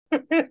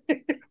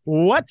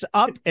What's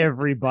up,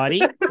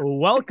 everybody?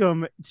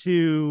 Welcome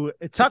to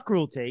Tuck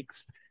Rule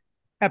Takes,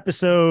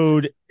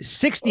 episode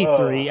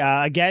 63.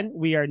 Oh, Again,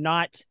 we are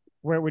not,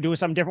 we're doing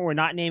something different. We're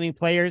not naming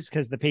players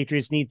because the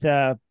Patriots need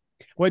to,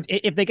 well,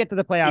 if they get to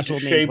the need playoffs, to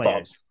we'll name shape up.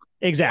 players.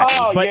 Exactly.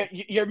 Oh, But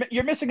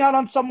you're missing out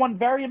on someone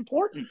very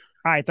important.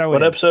 all right, throw it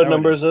What in. episode Throw it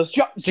number in. is this?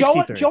 Joe Joe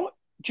 63. Joe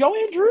Joe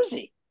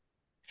Andruzzi.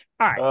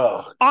 All right.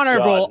 Oh,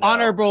 Honorable, God, no.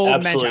 honorable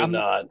mention. Absolutely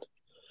not.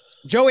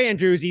 Joe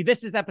Andruzzi.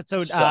 This is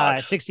episode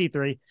Sucks.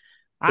 63. His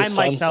I'm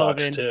Mike son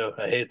sucks, Sullivan. too.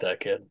 I hate that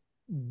kid.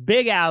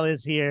 Big Al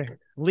is here.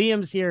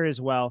 Liam's here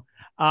as well.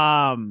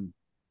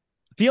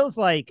 Feels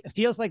like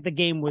the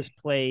game was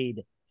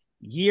played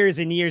years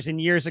and years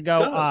and years ago.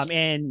 Does.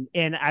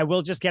 And I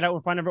will just get out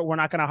in front of it. We're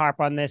not going to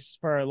harp on this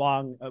for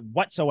long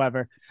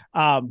whatsoever.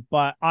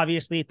 But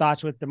obviously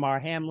thoughts with Damar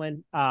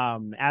Hamlin.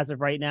 As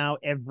of right now,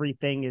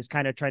 everything is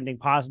kind of trending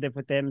positive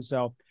with him.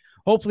 So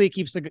hopefully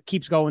it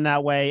keeps going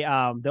that way.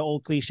 The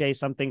old cliche,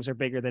 some things are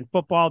bigger than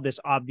football. This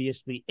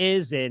obviously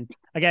is. And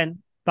again,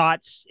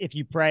 thoughts, if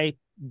you pray,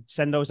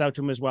 send those out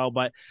to him as well.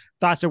 But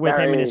thoughts are with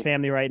him and his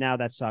family right now.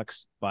 That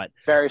sucks. But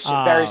Very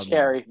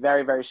scary,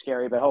 very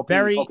scary. But hope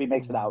he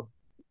makes it out.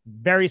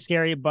 Very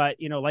scary. But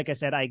like I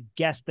said, I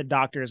guess the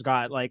doctor's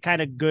got like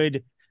kind of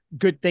good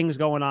things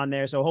going on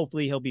there. So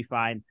hopefully he'll be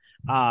fine,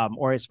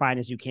 or as fine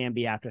as you can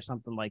be after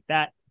something like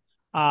that.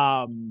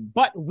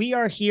 But we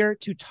are here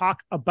to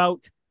talk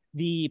about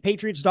the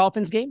Patriots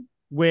Dolphins game,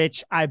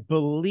 which I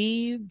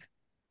believe,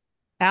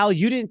 Al,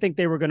 you didn't think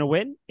they were going to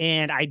win,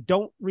 and I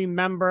don't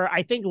remember.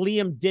 I think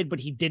Liam did, but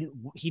he didn't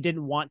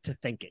want to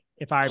think it,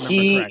 if I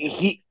remember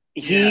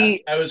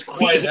correctly. I was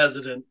quite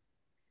hesitant.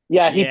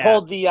 He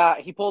pulled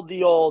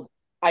the old.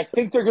 I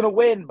think they're gonna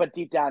win, but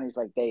deep down he's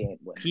like they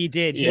ain't winning. He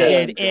did,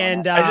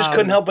 and I just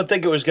couldn't help but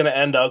think it was going to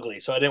end ugly,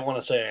 so I didn't want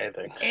to say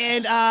anything.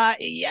 And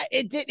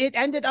it did. It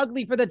ended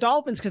ugly for the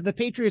Dolphins because the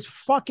Patriots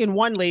fucking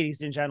won,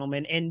 ladies and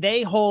gentlemen, and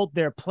they hold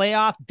their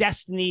playoff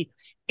destiny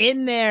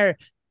in their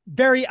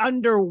very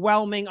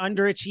underwhelming,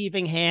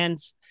 underachieving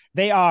hands.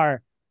 They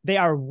are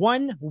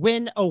one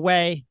win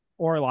away,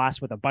 or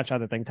loss with a bunch of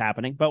other things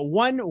happening, but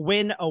one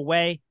win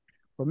away.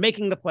 We're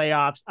making the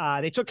playoffs.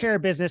 They took care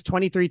of business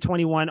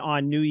 23-21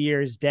 on New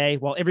Year's Day.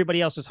 While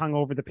everybody else was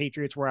hungover, the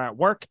Patriots were at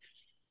work.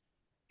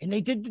 And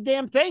they did the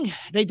damn thing.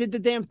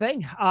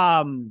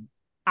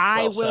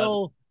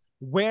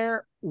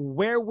 Where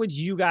would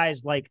you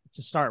guys like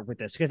to start with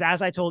this? Because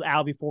as I told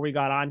Al before we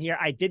got on here,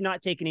 I did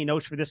not take any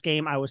notes for this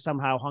game. I was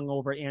somehow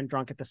hungover and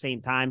drunk at the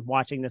same time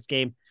watching this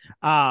game.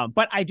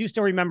 But I do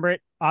still remember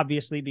it,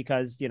 obviously,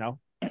 because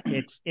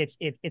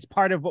it's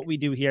part of what we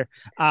do here.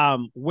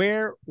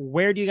 Where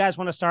do you guys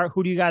want to start?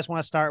 Who do you guys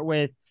want to start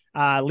with?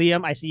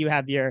 Liam, I see you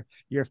have your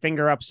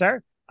finger up,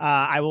 sir.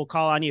 I will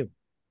call on you.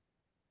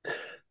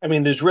 I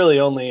mean, there's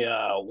really only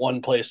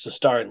one place to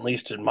start, at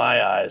least in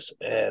my eyes,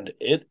 and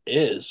it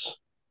is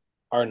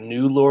our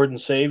new Lord and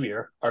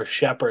Savior, our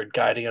shepherd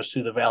guiding us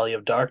through the valley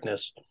of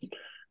darkness,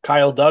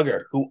 Kyle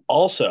Duggar, who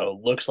also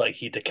looks like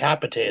he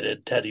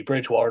decapitated Teddy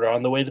Bridgewater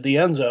on the way to the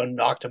end zone,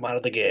 knocked him out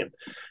of the game.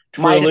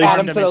 Mike, Truly, add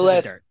him to the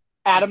list.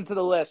 Add him to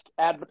the list.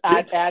 Add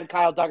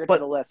Kyle Duggar to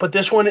the list. But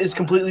this one is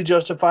completely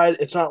justified.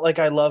 It's not like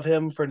I love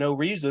him for no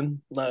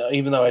reason,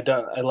 even though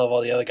I love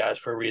all the other guys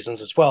for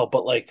reasons as well.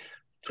 But like,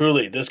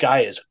 truly, this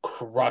guy is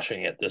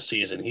crushing it this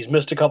season. He's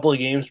missed a couple of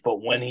games,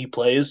 but when he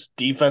plays,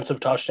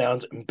 defensive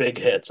touchdowns and big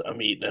hits, I'm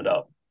eating it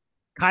up.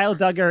 Kyle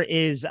Duggar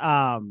is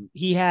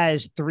he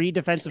has 3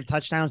 defensive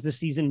touchdowns this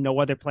season. No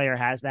other player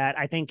has that.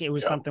 I think it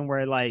was something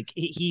where like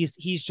he's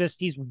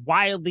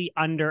wildly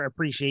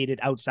underappreciated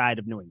outside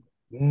of New England.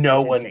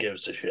 No one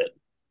gives a shit.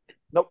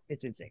 Nope,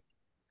 it's insane.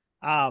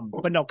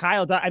 But no,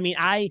 Kyle, I mean,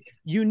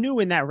 you knew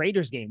in that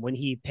Raiders game when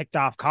he picked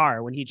off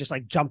Carr, when he just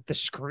like jumped the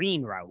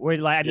screen route, where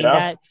like, I mean,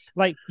 that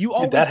like you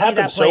always that see happened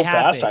that play so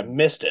fast. happen. I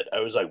missed it. I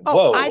was like,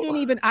 whoa.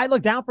 I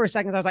looked down for a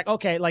second. I was like,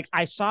 okay, like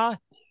I saw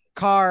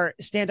Carr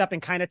stand up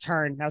and kind of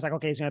turn. I was like,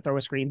 okay, he's going to throw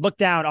a screen. Look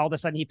down. All of a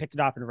sudden he picked it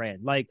off and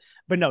ran. Like,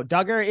 but no,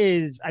 Duggar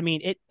is, I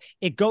mean,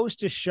 it goes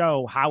to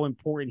show how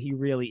important he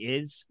really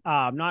is.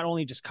 Not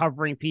only just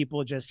covering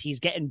people, just he's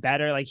getting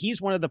better. Like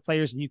he's one of the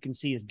players you can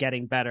see is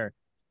getting better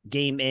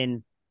game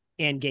in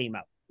and game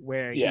out,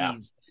 where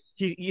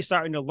he's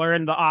starting to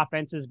learn the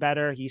offenses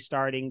better. He's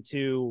starting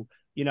to,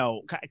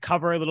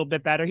 cover a little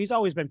bit better. He's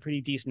always been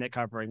pretty decent at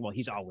covering. Well,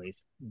 he's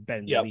always been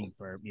in the league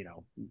for,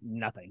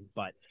 nothing,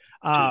 but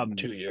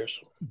 2 years.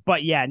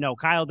 But yeah, no,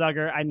 Kyle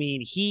Duggar, I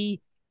mean,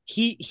 he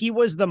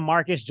was the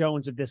Marcus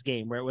Jones of this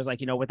game, where it was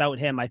like, without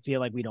him, I feel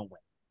like we don't win.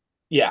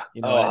 Yeah,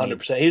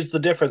 100%. He's the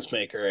difference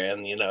maker.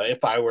 And,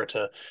 if I were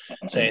to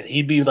say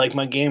he'd be like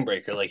my game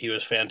breaker, like he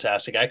was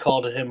fantastic. I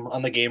called him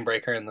on the game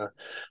breaker in the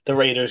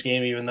Raiders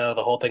game, even though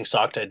the whole thing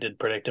sucked. I did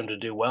predict him to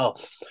do well.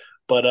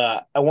 But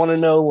I want to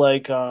know,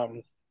 like,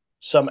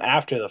 some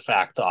after the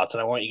fact thoughts,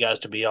 and I want you guys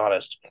to be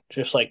honest.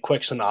 Just like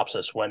quick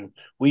synopsis: when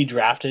we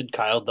drafted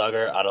Kyle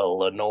Duggar out of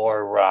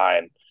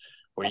Lenoir-Rhyne,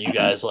 were you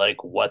guys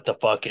like, "What the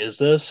fuck is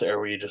this?" Or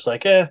were you just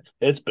like,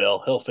 it's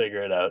Bill, he'll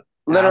figure it out?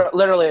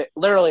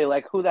 Literally,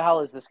 like, who the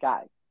hell is this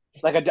guy?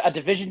 like a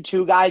Division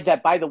II guy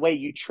that, by the way,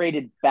 you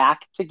traded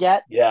back to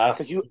get. Yeah,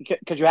 because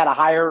you had a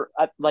higher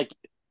like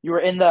you were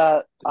in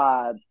the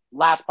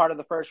last part of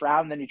the first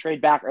round, then you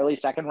trade back early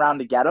second round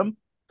to get him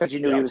because you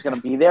knew he was going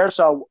to be there.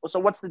 So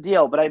what's the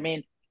deal? But I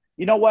mean,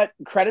 you know what?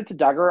 Credit to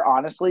Duggar,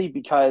 honestly,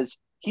 because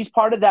he's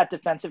part of that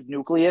defensive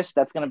nucleus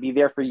that's going to be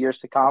there for years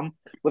to come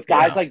with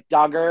guys like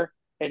Duggar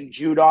and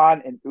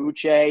Judon and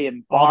Uche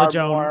and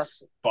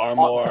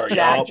Barmore,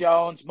 Jack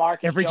Jones,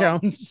 Marcus Every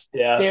Jones.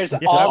 Yeah, there's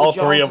all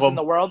the three of them in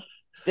the world.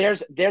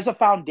 There's a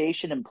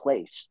foundation in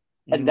place,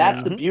 and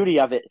that's the beauty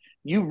of it.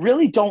 You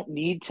really don't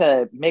need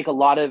to make a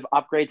lot of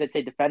upgrades. I'd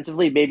say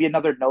defensively, maybe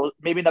another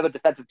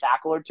defensive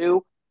tackle or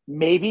two,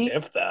 maybe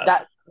if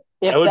that.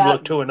 I would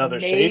look to another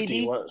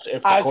safety.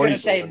 If I was going to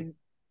say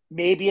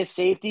maybe a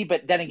safety,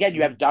 but then again,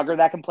 you have Duggar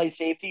that can play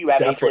safety. You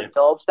have Adrian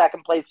Phillips that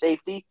can play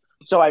safety.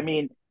 So I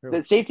mean,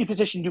 the safety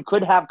position you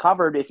could have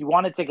covered. If you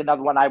want to take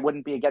another one, I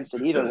wouldn't be against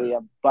it either,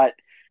 Liam. But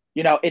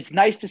it's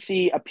nice to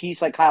see a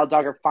piece like Kyle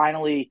Duggar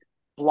finally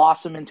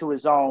blossom into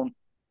his own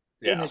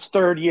in his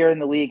third year in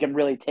the league and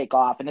really take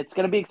off. And it's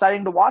going to be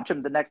exciting to watch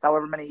him the next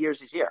however many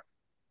years he's here.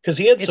 Because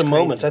he had some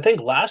moments. I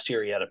think last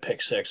year he had a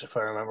pick six, if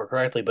I remember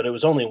correctly, but it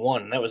was only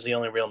one. And that was the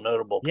only real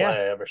notable play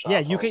I ever saw. Yeah,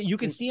 you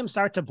can see him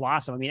start to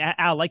blossom. I mean,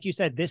 Al, like you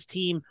said, this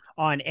team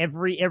on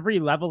every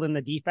level in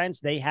the defense,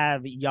 they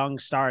have young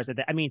stars.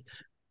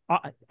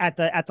 At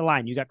the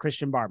line, you got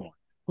Christian Barmore,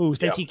 who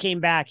since he came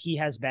back, he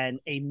has been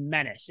a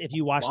menace. If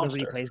you watch the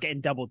replays,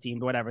 getting double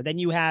teamed or whatever. Then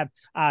you have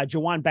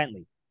Jawan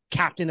Bentley,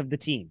 captain of the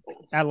team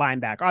at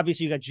linebacker.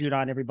 Obviously, you got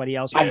Judon, everybody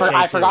else.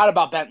 I forgot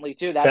about Bentley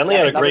too. Bentley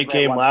had a great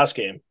game last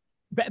game.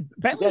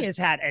 Bentley has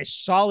had a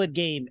solid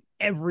game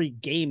every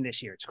game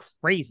this year. It's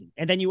crazy.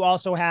 And then you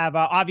also have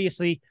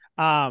obviously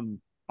I'll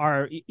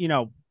bring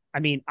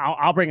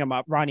him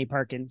up, Ronnie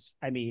Perkins.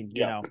 I mean,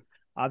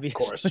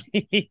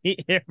 obviously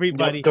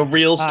everybody, the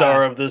real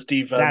star of this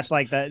defense.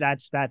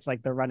 That's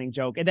like the running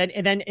joke. And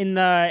then in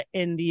the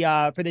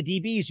for the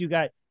DBs, you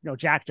got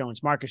Jack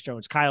Jones, Marcus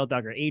Jones, Kyle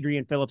Duggar,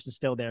 Adrian Phillips is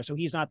still there. So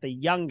he's not the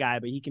young guy,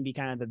 but he can be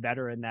kind of the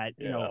veteran that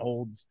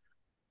holds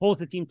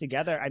the team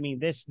together. I mean,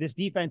 this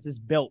defense is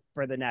built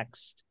for the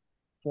next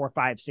 4,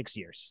 5, 6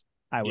 years.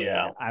 I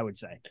would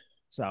say.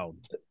 So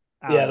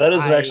that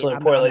is an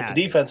excellent point. Like the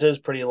defense is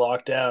pretty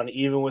locked down,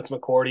 even with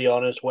McCourty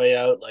on his way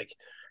out. Like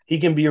he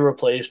can be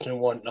replaced and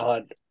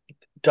whatnot.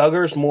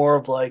 Duggar's more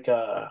of like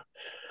a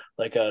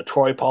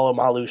Troy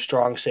Polamalu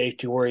strong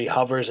safety where he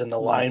hovers in the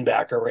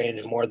linebacker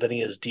range more than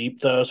he is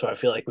deep though. So I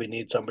feel like we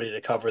need somebody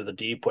to cover the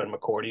deep when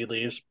McCourty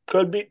leaves.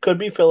 Could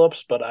be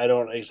Phillips, but I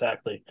don't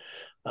exactly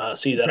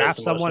see that draft as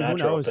the someone most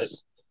natural. who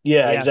knows.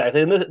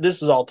 Exactly. And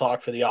this is all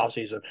talk for the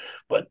offseason,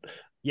 but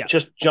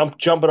just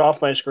jumping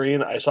off my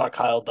screen, I saw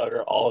Kyle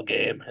Duggar all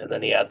game, and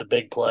then he had the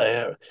big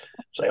play.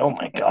 It's like, oh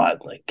my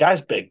god, like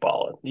guy's big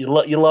balling. You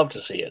love to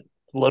see it.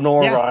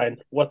 Lenore Ryan,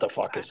 what the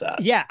fuck is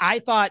that? Yeah, I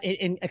thought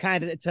in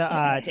kind of to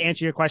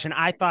answer your question,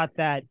 I thought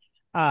that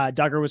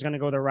Duggar was going to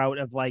go the route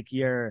of like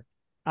your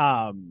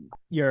what's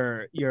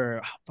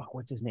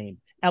his name?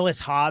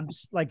 Ellis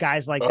Hobbs, like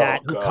guys like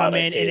that who come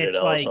in and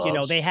it's like,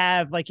 they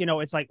have like,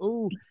 it's like,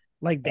 ooh,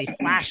 like they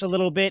flash a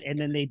little bit and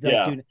then they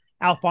do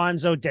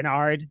Alfonso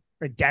Dennard,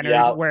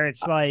 where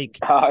it's like,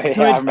 I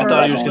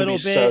thought he was going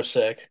to be so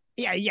sick.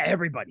 Yeah,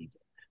 everybody.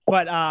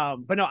 But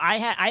no, I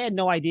had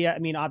no idea. I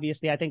mean,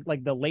 obviously, I think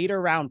like the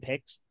later round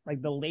picks,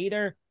 like the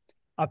later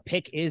a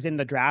pick is in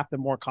the draft, the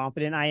more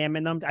confident I am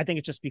in them. I think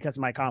it's just because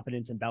of my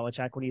confidence in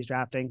Belichick when he's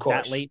drafting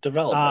that late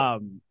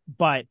development.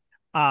 But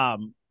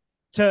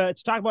to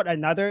talk about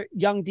another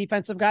young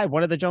defensive guy,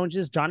 one of the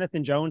Joneses,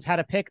 Jonathan Jones, had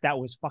a pick that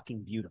was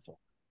fucking beautiful.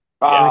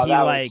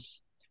 It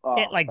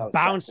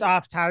bounced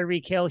off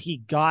Tyreek Hill. He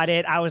got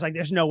it. I was like,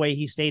 there's no way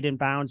he stayed in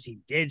bounds. He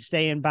did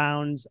stay in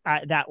bounds.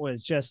 That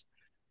was just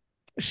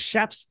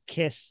chef's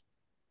kiss.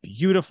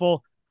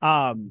 Beautiful.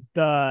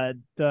 The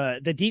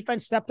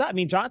defense stepped up. I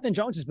mean, Jonathan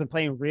Jones has been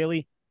playing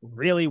really,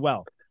 really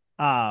well.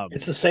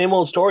 It's the same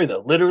old story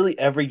though. Literally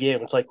every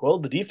game, it's like, well,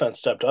 the defense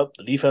stepped up.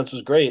 The defense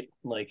was great.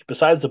 Like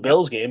besides the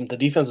Bills game, the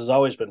defense has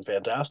always been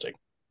fantastic.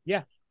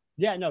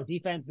 No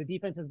defense. The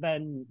defense has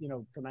been,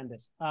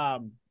 tremendous.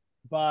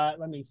 But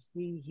let me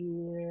see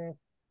here.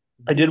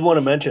 I did want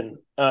to mention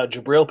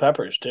Jabril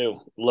Peppers too.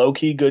 Low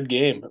key good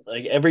game.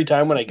 Like every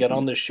time when I get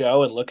on this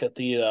show and look at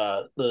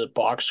the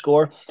box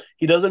score,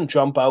 he doesn't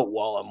jump out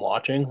while I'm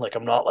watching. Like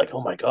I'm not like, oh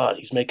my god,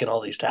 he's making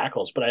all these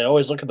tackles. But I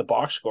always look at the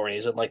box score and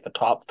he's in like the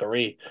top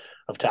 3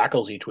 of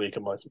tackles each week.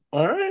 I'm like,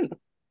 all right.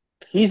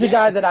 He's a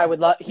guy that I would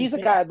love. He's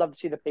a guy I'd love to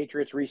see the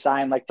Patriots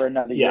re-sign like for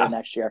another year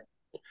next year.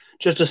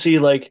 Just to see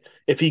like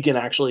if he can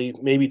actually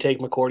maybe take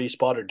McCourty's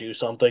spot or do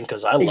something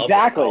because I love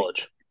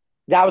college.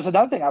 That was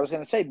another thing I was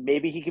going to say.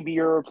 Maybe he could be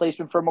your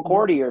replacement for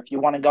McCourty, or if you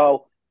want to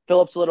go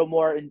Phillips a little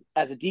more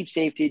as a deep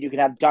safety, you can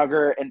have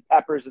Duggar and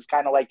Peppers as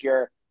kind of like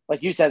your,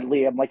 like you said,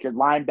 Liam, like your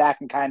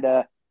linebacking kind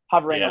of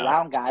hovering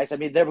around guys. I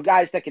mean, there were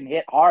guys that can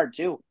hit hard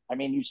too. I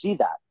mean, you see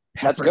that.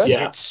 That's good.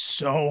 Hit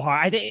so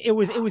hard. I think it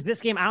was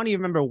this game. I don't even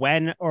remember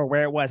when or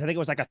where it was. I think it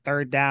was like a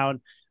third down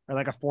or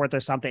like a fourth or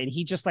something. And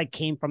he just like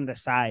came from the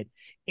side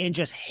and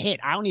just hit.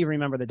 I don't even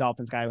remember the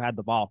Dolphins guy who had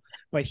the ball,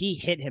 but he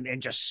hit him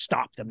and just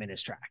stopped him in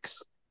his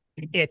tracks.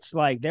 It's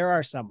like there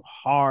are some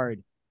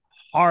hard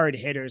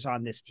hitters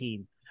on this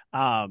team.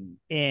 And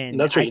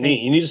that's what you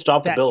need. You need to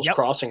stop the Bills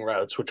crossing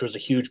routes, which was a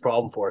huge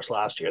problem for us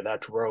last year.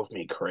 That drove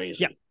me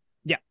crazy.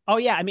 Yeah. Oh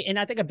yeah. I mean, and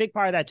I think a big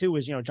part of that too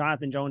was,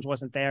 Jonathan Jones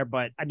wasn't there,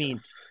 but I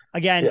mean,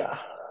 again,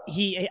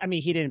 he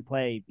didn't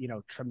play,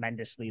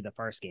 tremendously the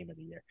first game of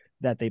the year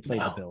that they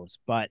played the Bills,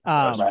 but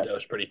that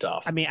was pretty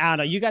tough. I mean, I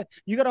don't know. You got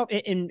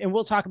to, and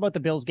we'll talk about the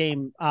Bills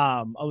game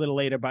a little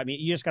later, but I mean,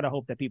 you just got to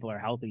hope that people are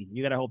healthy.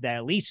 You got to hope that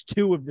at least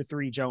 2 of the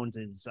 3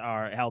 Joneses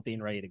are healthy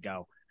and ready to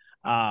go.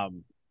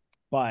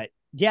 But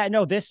yeah,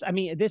 no, this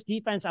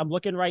defense, I'm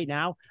looking right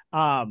now.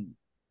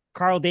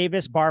 Carl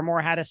Davis,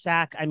 Barmore had a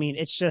sack. I mean,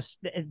 it's just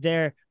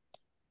the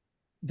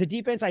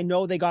defense. I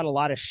know they got a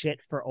lot of shit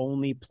for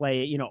only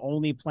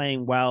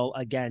playing well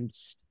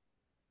against,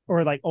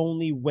 or like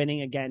only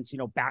winning against,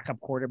 backup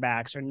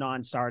quarterbacks or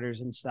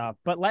non-starters and stuff.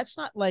 But let's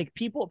not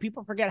people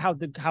forget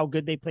how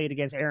good they played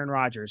against Aaron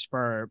Rodgers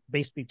for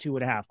basically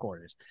 2.5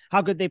 quarters.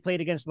 How good they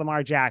played against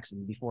Lamar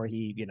Jackson before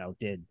he,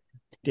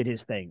 did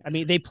his thing. I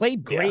mean, they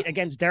played great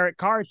against Derek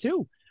Carr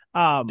too.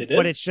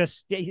 But it's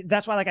just,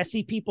 that's why I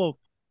see people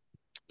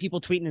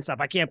tweeting and stuff.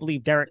 I can't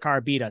believe Derek Carr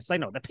beat us.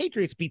 No, the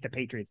Patriots beat the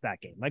Patriots that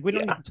game. We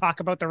don't need to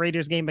talk about the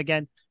Raiders game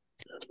again.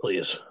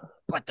 Please.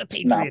 But the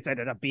Patriots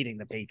ended up beating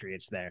the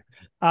Patriots there.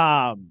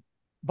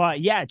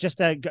 But yeah,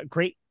 just a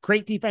great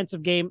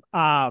defensive game.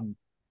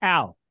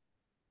 Al.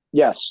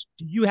 Yes.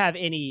 Do you have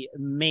any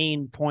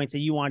main points that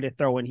you wanted to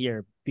throw in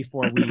here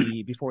before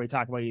we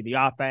talk about the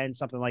offense,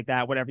 something like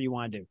that, whatever you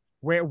want to do?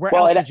 Where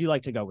else would you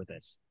like to go with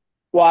this?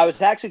 Well, I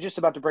was actually just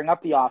about to bring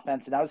up the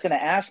offense, and I was going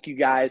to ask you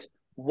guys,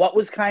 what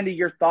was kind of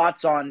your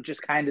thoughts on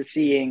just kind of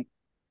seeing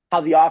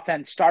how the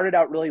offense started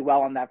out really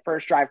well on that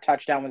first drive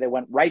touchdown when they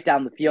went right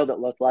down the field, it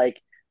looked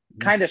like,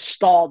 kind of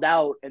stalled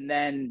out and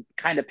then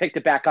kind of picked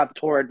it back up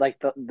toward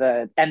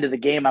the end of the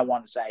game, I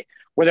want to say.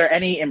 Were there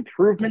any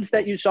improvements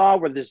that you saw?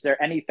 Was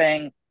there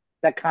anything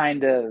that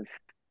kind of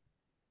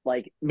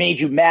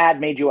made you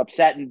mad, made you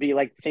upset and be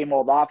like the same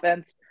old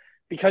offense?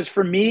 Because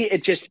for me, I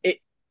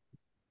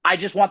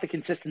just want the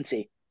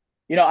consistency.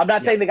 I'm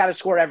not saying they got to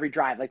score every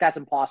drive. That's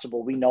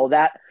impossible. We know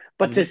that.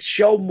 But to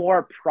show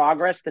more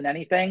progress than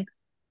anything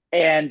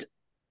and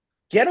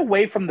get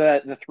away from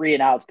the 3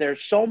 and outs.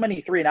 There's so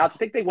many 3 and outs. I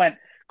think they went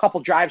a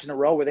couple drives in a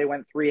row where they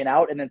went 3 and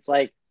out. And it's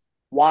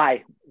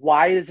why?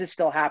 Why is this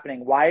still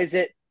happening? Why is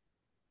it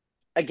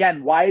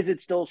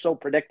still so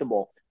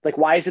predictable?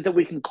 Why is it that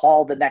we can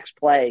call the next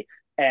play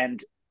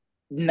and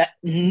none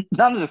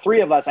of the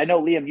 3 of us, I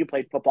know, Liam, you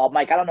played football.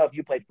 Mike, I don't know if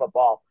you played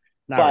football.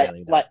 Not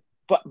really, no.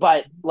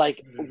 But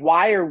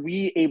why are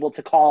we able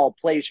to call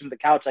plays from the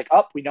couch?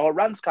 We know a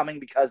run's coming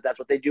because that's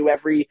what they do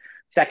every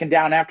second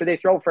down after they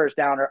throw first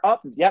down, or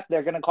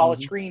they're going to call a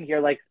screen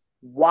here.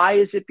 Why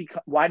does it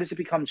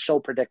become so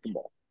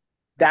predictable?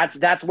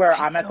 That's where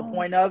I'm at the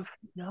point of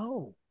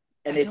no.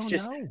 And it's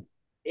just,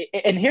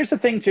 and here's the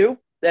thing too,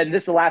 and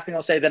this is the last thing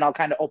I'll say, then I'll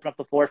kind of open up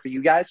the floor for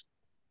you guys.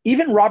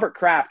 Even Robert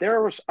Kraft,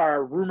 there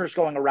are rumors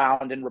going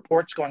around and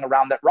reports going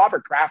around that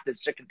Robert Kraft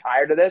is sick and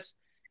tired of this.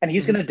 And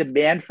he's going to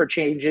demand for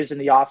changes in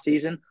the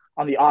offseason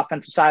on the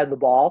offensive side of the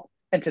ball.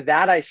 And to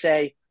that, I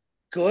say,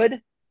 good.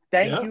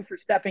 Thank you for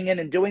stepping in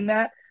and doing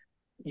that.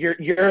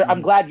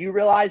 I'm glad you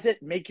realize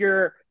it. Make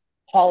your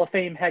Hall of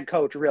Fame head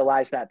coach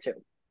realize that too.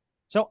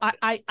 So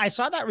I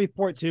saw that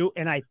report too.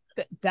 And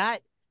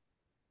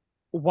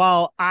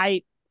while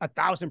I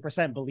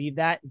 1,000% believe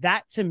that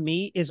to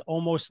me is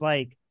almost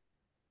like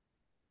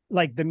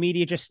the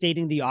media just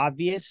stating the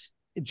obvious.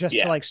 Just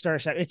to stir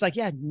shit. It's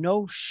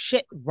no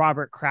shit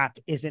Robert Kraft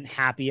isn't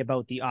happy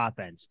about the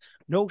offense.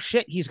 No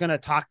shit he's going to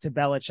talk to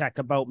Belichick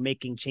about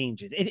making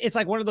changes. It's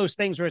one of those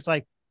things where it's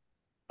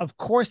of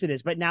course it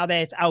is, but now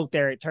that it's out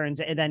there, it turns,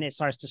 and then it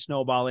starts to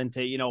snowball into,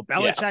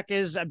 Belichick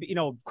is,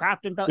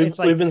 Kraft and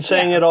Belichick. We've been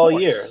saying it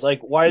all year.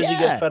 Why does he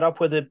get fed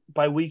up with it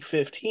by week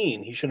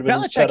 15? He should have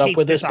been fed up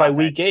with this by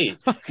week 8.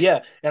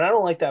 Yeah. And I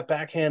don't like that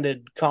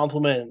backhanded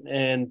compliment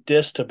and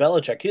diss to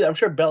Belichick. I'm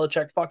sure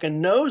Belichick fucking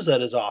knows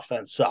that his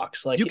offense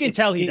sucks. You can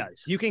tell he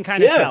does. You can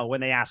kind of tell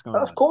when they ask him.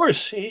 Of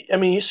course.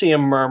 You see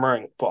him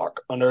murmuring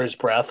fuck under his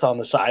breath on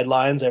the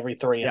sidelines every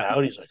 3 and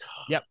out. He's like,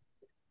 oh. Yep.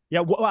 Yeah,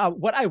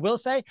 what I will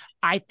say,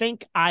 I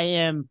think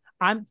I'm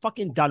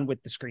fucking done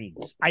with the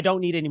screens. I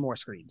don't need any more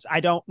screens. I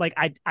don't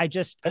I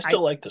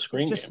still like the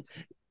screen just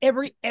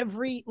game.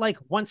 Every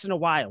once in a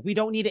while. We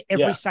don't need it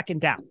every second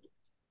down.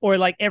 Or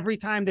every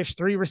time there's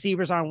 3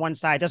 receivers on one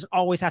side. It doesn't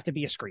always have to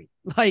be a screen.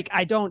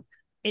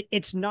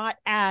 It's not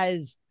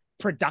as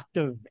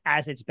productive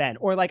as it's been.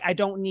 Or I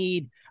don't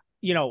need,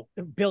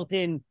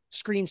 built-in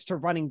screens to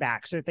running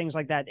backs or things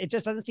like that. It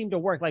just doesn't seem to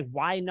work.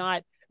 Why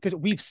not? Because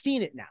we've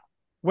seen it now.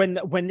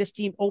 When this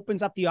team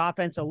opens up the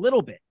offense a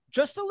little bit,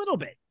 just a little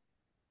bit,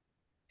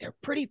 they're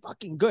pretty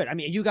fucking good. I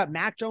mean, you got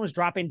Mac Jones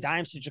dropping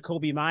dimes to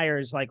Jacoby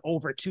Myers,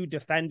 over 2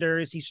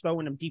 defenders. He's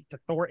throwing them deep to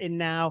Thornton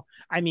now.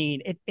 I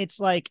mean, it's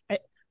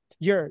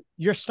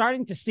you're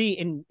starting to see,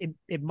 and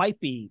it might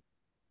be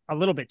a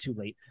little bit too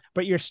late,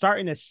 but you're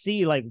starting to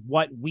see like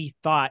what we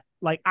thought.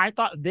 Like I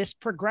thought this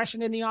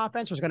progression in the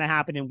offense was going to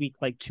happen in week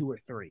like 2 or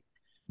 3,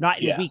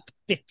 not in week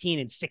 15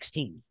 and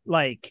 16.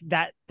 Like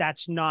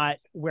that's not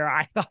where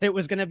I thought it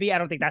was going to be. I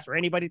don't think that's where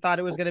anybody thought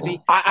it was going to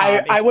be.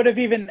 I would have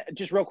even,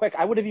 just real quick,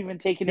 I would have even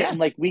taken it in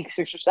like week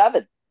 6 or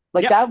 7.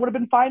 Like that would have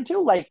been fine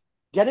too. Like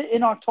get it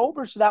in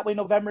October so that way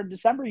November and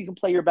December you can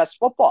play your best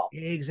football.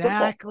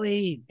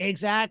 Exactly.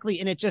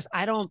 And it just,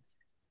 I don't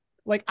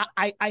like,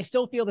 I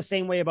still feel the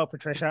same way about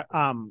Patricia.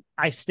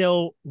 I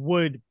still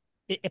would,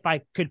 if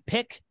I could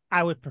pick,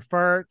 I would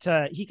prefer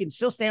he can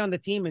still stay on the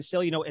team and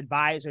still,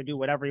 advise or do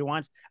whatever he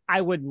wants. I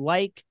would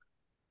like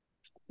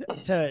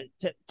to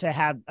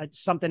have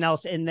something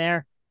else in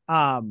there.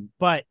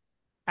 But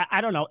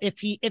I don't know if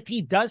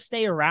he does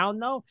stay around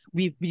though.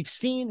 We've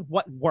seen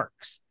what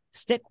works.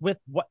 Stick with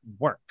what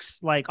works.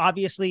 Like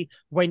obviously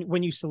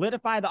when you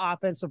solidify the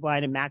offensive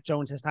line and Mac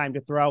Jones has time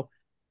to throw,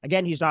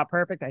 again, he's not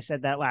perfect. I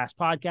said that last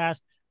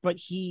podcast, but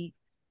he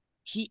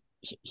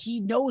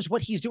knows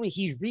what he's doing.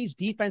 He reads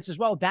defense as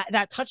well.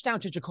 That touchdown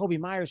to Jakobi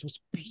Meyers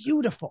was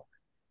beautiful.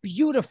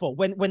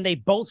 When they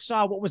both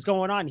saw what was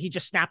going on, he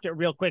just snapped it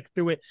real quick,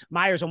 threw it.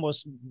 Myers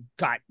almost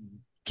got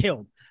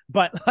killed,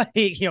 but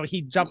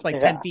he jumped like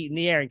 10 feet in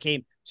the air and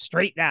came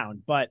straight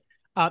down. But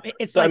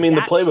it's like,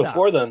 the play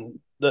before then,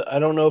 I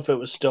don't know if it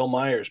was still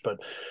Myers, but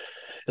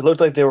it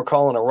looked like they were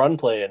calling a run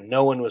play and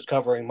no one was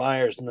covering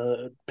Myers, and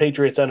the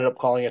Patriots ended up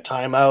calling a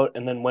timeout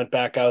and then went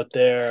back out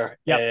there.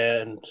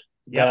 And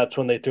that's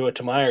when they threw it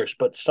to Myers.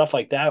 But stuff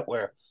like that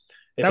where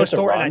if that was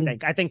Thornton, run,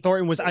 I think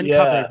Thornton was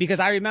uncovered because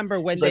I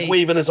remember when he's like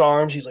waving his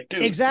arms. He's like,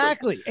 dude.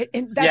 Exactly.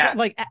 And that's what,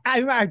 like,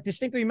 I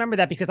distinctly remember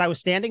that because I was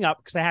standing up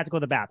because I had to go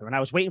to the bathroom and I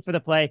was waiting for the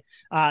play.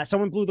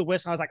 Someone blew the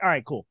whistle. I was like, all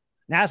right, cool.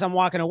 Now as I'm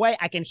walking away,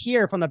 I can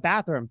hear from the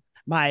bathroom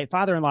my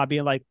father-in-law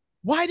being like,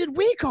 why did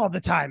we call the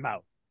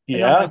timeout?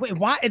 And I'm like, wait,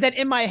 why? And then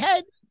in my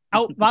head,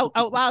 out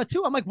loud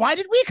too, I'm like, why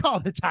did we call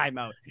the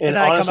timeout? And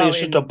honestly, it's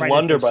just a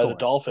blunder by the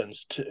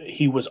Dolphins.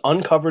 He was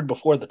uncovered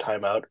before the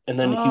timeout, and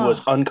then he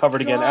was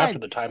uncovered again after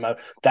the timeout.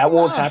 That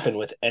won't happen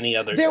with any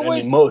other.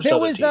 Most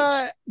other teams.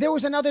 There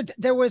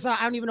was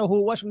I don't even know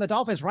who it was from the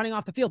Dolphins running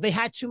off the field. They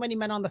had too many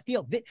men on the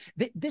field.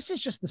 This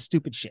is just the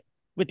stupid shit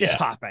with this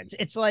offense.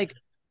 It's like.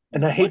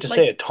 And I hate to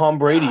say it, Tom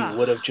Brady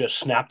would have just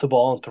snapped the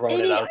ball and thrown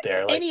it out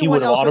there. Like he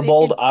would have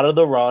audibled out of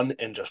the run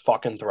and just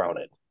fucking thrown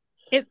it.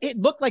 It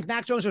looked like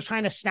Mac Jones was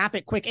trying to snap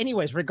it quick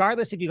anyways,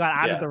 regardless if you got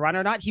out of the run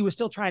or not. He was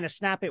still trying to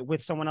snap it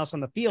with someone else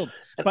on the field.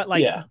 But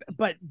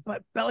but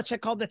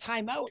Belichick called the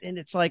timeout, and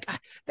it's like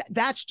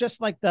that's just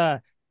like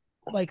the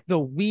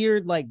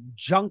weird, like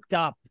junked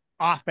up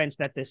offense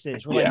that this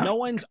is. Where like no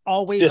one's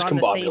always on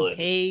the same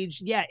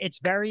page. Yeah, it's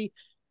very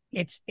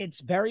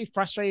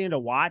frustrating to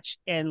watch.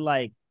 And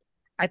like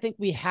I think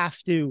we have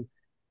to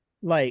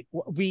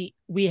we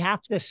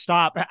have to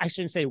stop. I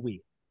shouldn't say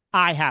we.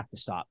 I have to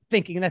stop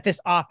thinking that this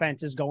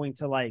offense is going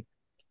to like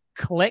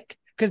click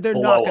because they're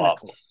not going to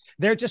click.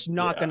 They're just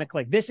not going to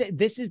click. This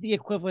is the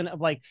equivalent of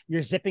like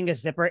you're zipping a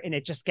zipper and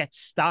it just gets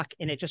stuck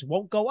and it just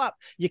won't go up.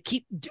 You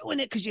keep doing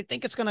it because you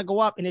think it's going to go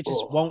up and it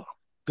just won't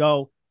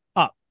go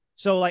up.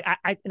 So like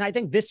I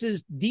think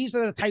these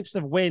are the types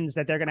of wins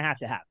that they're going to have.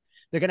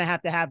 They're going to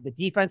have the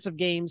defensive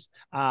games.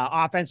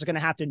 Offense is going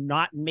to have to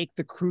not make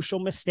the crucial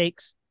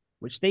mistakes,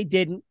 which they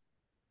didn't.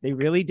 They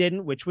really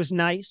didn't, which was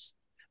nice.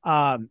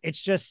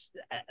 It's just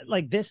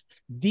like this.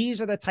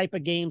 These are the type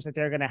of games that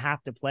they're going to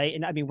have to play.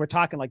 And I mean, we're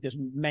talking like there's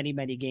many,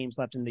 many games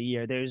left in the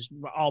year. There's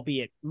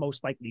albeit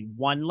most likely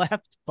one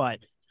left, but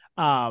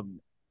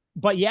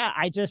yeah,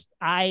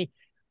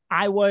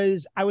 I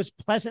was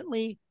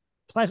pleasantly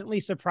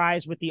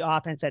surprised with the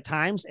offense at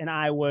times. And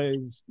I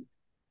was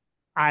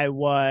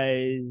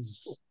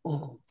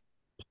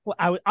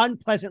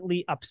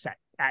unpleasantly upset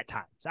at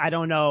times. I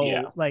don't know.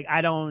 Yeah. Like,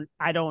 I don't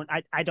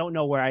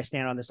know where I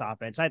stand on this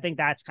offense. I think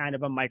that's kind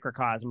of a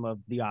microcosm of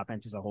the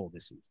offense as a whole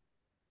this season.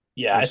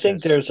 Yeah. I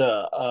think there's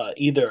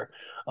either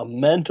a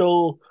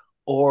mental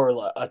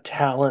or a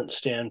talent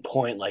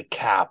standpoint, like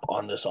cap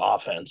on this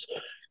offense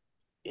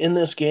in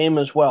this game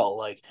as well.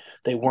 Like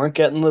they weren't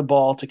getting the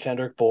ball to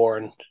Kendrick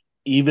Bourne.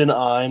 Even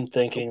I'm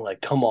thinking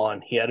like, come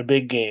on, he had a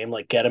big game,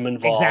 like get him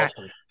involved.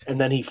 Exactly. And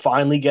then he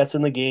finally gets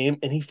in the game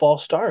and he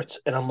false starts.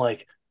 And I'm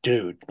like,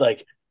 dude,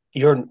 like,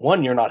 you're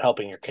not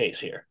helping your case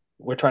here.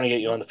 We're trying to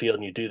get you on the field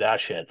and you do that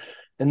shit.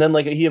 And then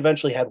like he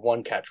eventually had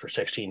one catch for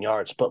 16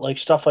 yards, but like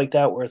stuff like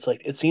that, where it's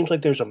like, it seems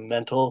like there's a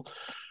mental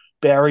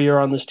barrier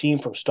on this team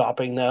from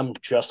stopping them,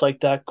 just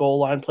like that goal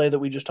line play that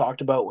we just talked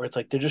about, where it's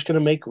like, they're just going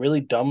to make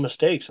really dumb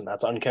mistakes. And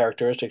that's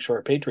uncharacteristic for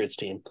a Patriots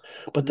team,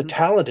 but the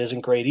talent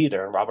isn't great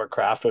either. And Robert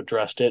Kraft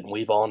addressed it and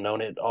we've all known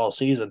it all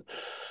season.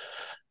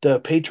 The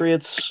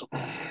Patriots,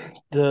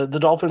 the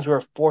Dolphins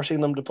were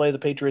forcing them to play the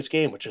Patriots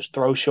game, which is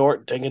throw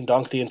short, ding and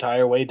dunk the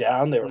entire way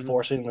down. They were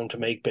forcing them to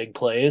make big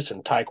plays,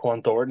 and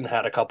Tyquan Thornton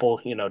had a couple,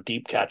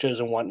 deep catches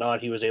and whatnot.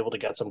 He was able to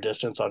get some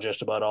distance on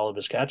just about all of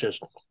his catches.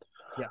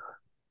 Yeah.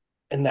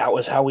 and that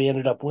was how we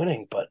ended up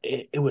winning. But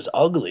it was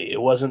ugly.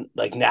 It wasn't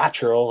like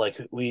natural. Like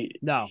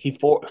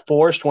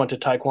Forrest went to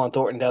Tyquan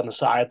Thornton down the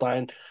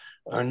sideline.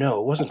 Or no,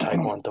 it wasn't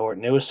Tyquan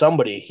Thornton. It was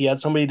somebody. He had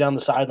somebody down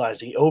the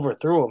sidelines. He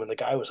overthrew him, and the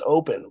guy was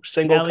open.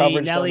 Single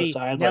coverage down the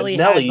sideline. Nelly,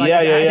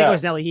 I think it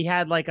was Nelly. He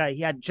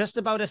had just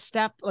about a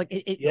step. Like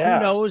who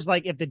knows?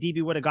 Like if the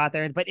DB would have got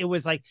there, but it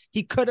was like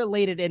he could have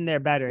laid it in there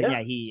better. Yeah,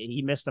 and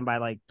he missed him by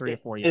like 3 or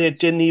 4 yards. And it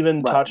didn't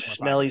even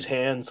touch Nelly's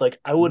hands. Like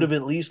I would have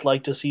at least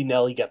liked to see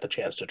Nelly get the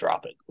chance to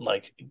drop it.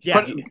 Like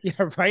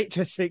right.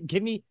 Just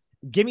give me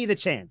the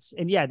chance.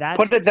 And that's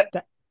put it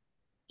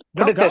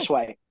this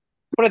way.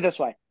 Put it this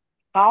way.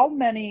 How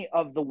many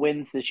of the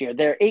wins this year?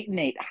 They're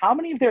 8-8. How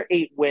many of their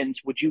 8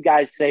 wins would you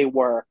guys say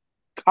were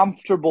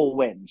comfortable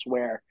wins,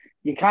 where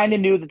you kind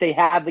of knew that they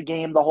had the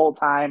game the whole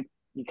time?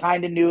 You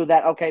kind of knew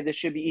that, okay, this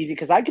should be easy.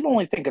 Because I can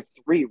only think of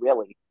 3,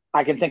 really.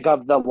 I can think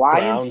of the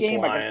Lions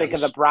game, I can think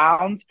of the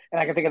Browns, and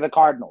I can think of the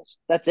Cardinals.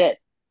 That's it.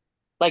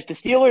 Like the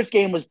Steelers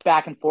game was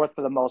back and forth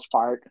for the most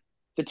part.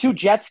 The 2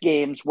 Jets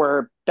games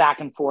were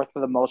back and forth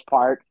for the most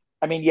part.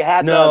 I mean, you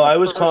had I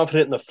was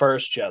confident in the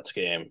first Jets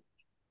game.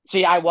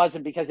 See, I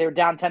wasn't, because they were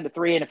down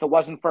 10-3, and if it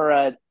wasn't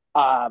for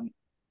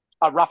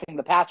a roughing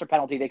the passer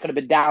penalty, they could have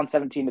been down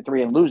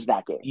 17-3 and lose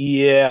that game.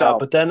 Yeah,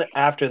 but then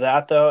after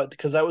that, though,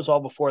 because that was all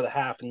before the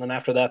half, and then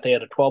after that, they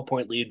had a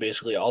 12-point lead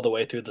basically all the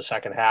way through the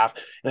second half.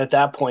 And at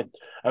that point,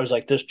 I was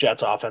like, this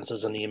Jets offense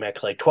is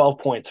anemic. Like 12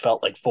 points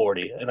felt like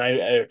 40. And I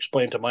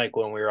explained to Mike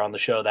when we were on the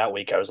show that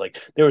week, I was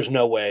like, there was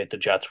no way the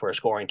Jets were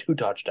scoring 2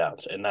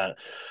 touchdowns, and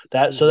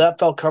so that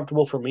felt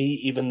comfortable for me,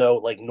 even though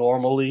like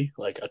normally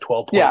like a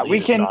 12-point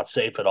lead is not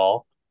safe at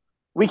all.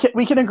 We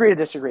can agree to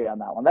disagree on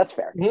that one. That's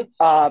fair.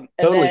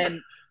 Mm-hmm.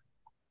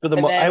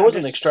 I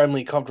wasn't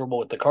extremely comfortable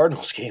with the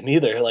Cardinals game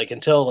either. Like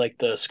until like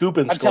the scoop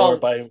and score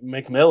by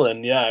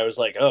McMillan. Yeah, I was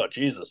like, oh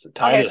Jesus,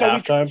 tied at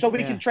halftime. So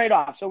we can trade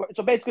off. So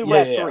basically we're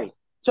at 3.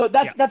 So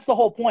that's the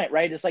whole point,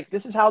 right? It's like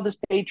this is how this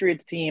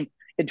Patriots team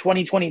in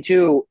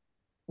 2022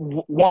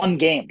 won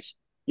games.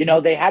 You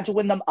know, they had to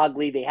win them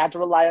ugly. They had to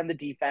rely on the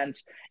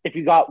defense. If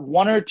you got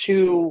 1 or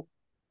 2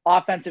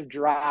 offensive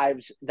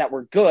drives that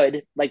were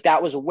good, like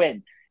that was a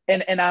win.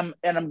 And I'm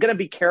going to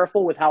be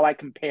careful with how I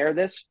compare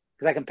this,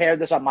 because I compared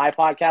this on my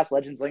podcast,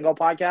 Legends Lingo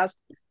podcast.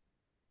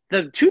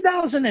 The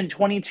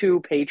 2022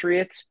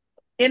 Patriots,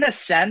 in a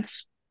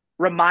sense,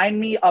 remind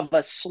me of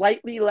a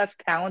slightly less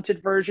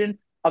talented version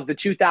of the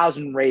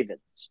 2000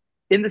 Ravens,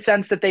 in the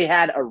sense that they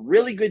had a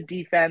really good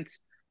defense.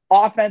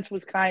 Offense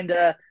was kind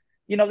of,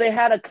 they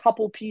had a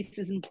couple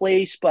pieces in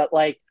place, but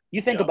like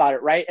you think about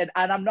it, right? And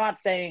I'm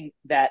not saying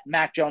that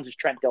Mac Jones is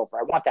Trent Dilfer.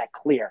 I want that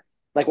clear.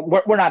 Like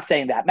we're not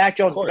saying that Mac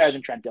Jones is better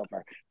than Trent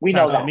Dilfer. We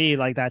know that. To me,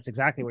 like that's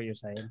exactly what you're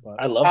saying.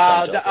 But I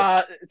love Trent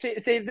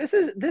Dilfer. See, this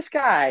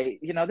guy.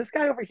 This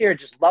guy over here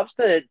just loves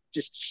to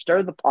just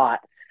stir the pot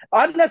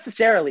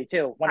unnecessarily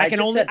too. When I can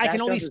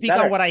only speak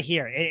on what I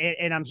hear,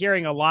 and I'm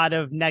hearing a lot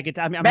of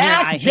negative.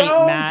 Mac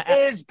Jones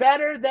is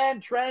better than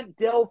Trent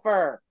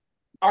Dilfer.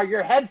 Are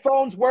your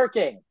headphones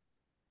working?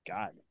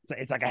 God,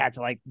 it's like I had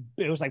to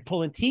it was like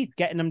pulling teeth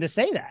getting him to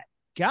say that.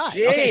 God,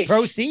 Sheesh. Okay,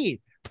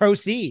 proceed.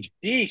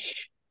 Sheesh.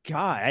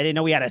 God, I didn't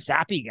know we had a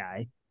Zappy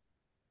guy.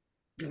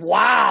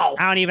 Wow.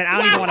 I don't even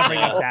want to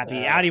bring up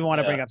Zappy. I don't even want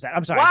to bring up Zappy.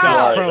 I'm sorry.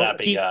 Wow.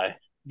 Zappy guy.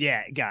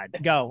 Yeah, God,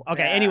 go.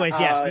 Okay. Anyways,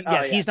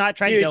 yes, he's not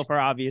Trent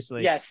Dilfer,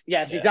 obviously. Yes,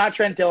 he's not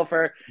Trent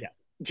Dilfer. Yeah.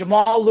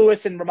 Jamal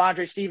Lewis and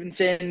Ramondre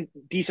Stevenson,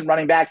 decent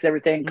running backs,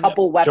 everything.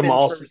 Couple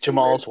weapons.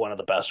 Jamal's one of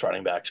the best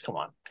running backs. Come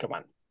on.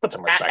 Put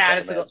some respect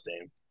on the man's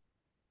name.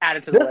 Add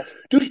it to the list.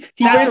 Dude,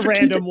 he ran for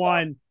random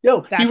one.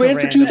 Yo, he ran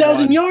for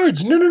 2,000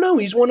 yards. No.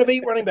 He's one of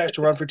 8 running backs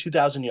to run for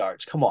 2,000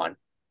 yards. Come on.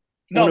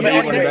 No,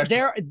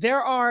 there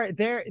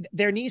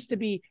needs to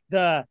be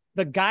the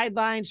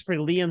guidelines for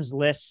Liam's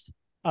list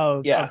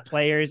of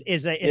players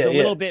is a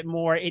little bit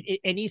more. It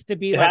needs to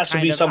be. It has to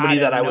be somebody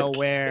that I would.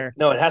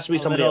 No, it has to be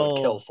somebody I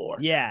would kill for.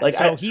 Yeah, like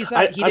so I'm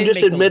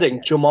just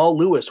admitting Jamal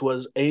Lewis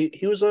was a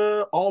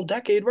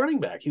all-decade running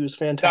back. He was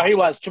fantastic. No, he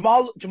was.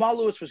 Jamal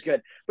Lewis was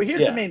good. But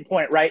here's the main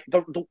point, right?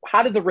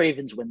 How did the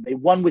Ravens win? They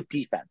won with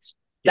defense.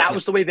 That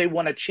was the way they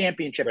won a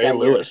championship. Ray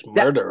Lewis,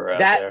 murderer out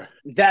there.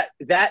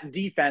 That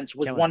defense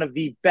was one of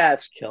the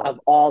best of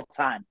all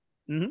time.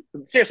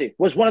 Mm-hmm. Seriously,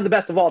 was one of the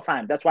best of all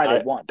time. That's why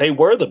they won. They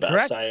were the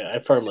best. I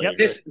firmly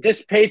agree.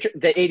 This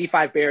the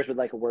 85 Bears would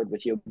like a word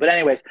with you. But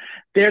anyways,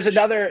 there's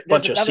another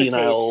bunch of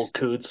senile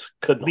coots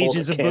couldn't hold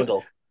a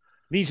candle.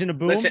 Legion of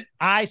Boom.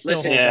 I still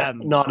hold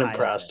them. Not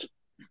impressed.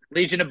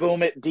 Legion of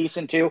Boom,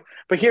 decent too.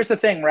 But here's the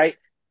thing, right?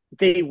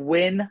 They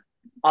win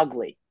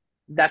ugly.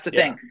 That's the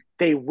thing.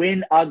 They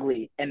win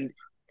ugly, and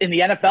in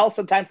the NFL,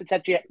 sometimes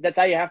that's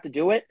how you have to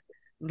do it.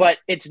 But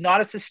it's not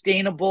a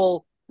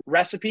sustainable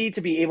recipe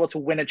to be able to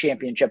win a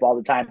championship all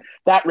the time.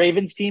 That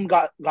Ravens team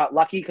got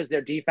lucky because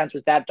their defense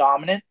was that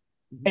dominant.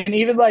 And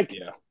even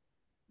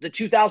the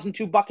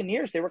 2002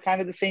 Buccaneers, they were kind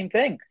of the same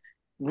thing.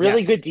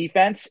 Really good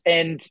defense,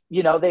 and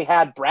they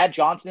had Brad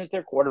Johnson as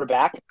their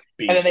quarterback.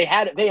 Beef. And then they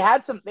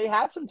had some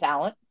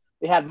talent.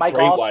 They had Mike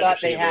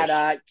Allstott, they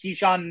had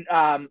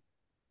Keyshawn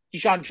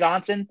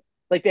Johnson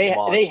Like they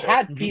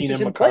had pieces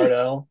Keenan in place.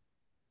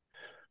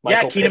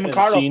 Michael Pittman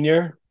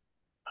Sr.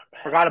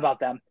 Forgot about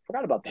them.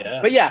 Yeah,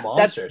 but yeah,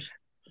 monsters.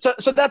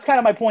 So that's kind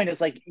of my point. Is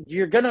like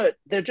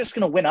they're just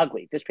gonna win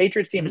ugly. This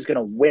Patriots team is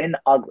gonna win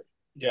ugly.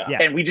 Yeah,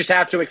 and we just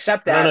have to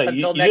accept that. I don't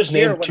know. You just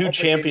named 2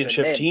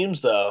 championship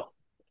teams, though.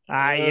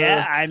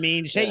 Yeah, I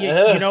mean, shit, you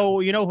know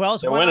who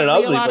else they're winning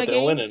ugly, but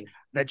they're winning.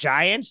 The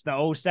Giants,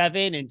 the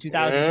 07 and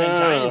 2010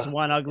 Giants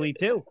won ugly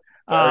too.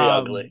 Very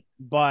ugly.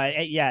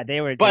 But yeah, they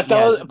were. But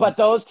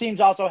those teams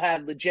also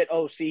had legit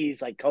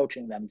OCs like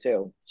coaching them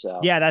too. So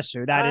yeah, that's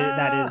true.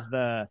 That is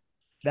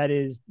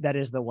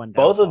the one.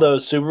 Both of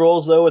those Super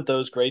Bowls though, with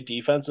those great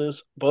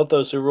defenses, both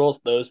those Super Bowls,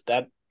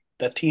 that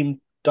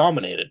team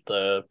dominated.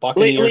 The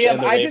Buccaneers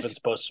and the Ravens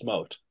both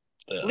smoked.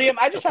 Liam,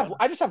 I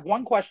just have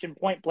one question,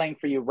 point blank,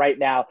 for you right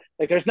now.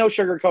 Like, there's no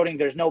sugarcoating,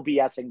 there's no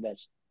BSing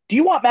this. Do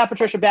you want Matt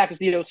Patricia back as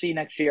the OC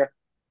next year?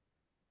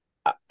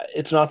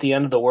 It's not the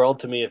end of the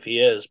world to me if he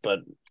is, but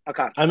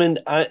okay. I mean,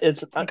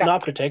 it's okay.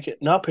 not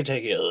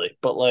particularly,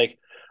 but like,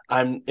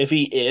 if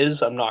he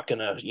is, I'm not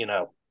gonna,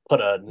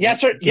 put a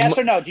yes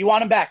or no. Do you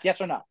want him back?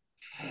 Yes or no?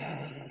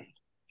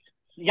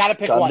 You got to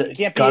pick one. You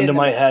can't be gun to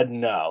my head.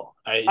 No,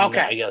 I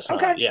guess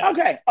not. Okay. Yeah.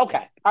 Okay.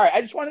 All right.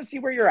 I just want to see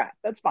where you're at.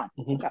 That's fine.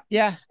 Mm-hmm. Okay.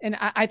 Yeah, and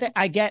I think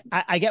I get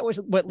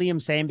what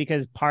Liam's saying,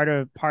 because part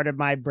of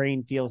my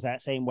brain feels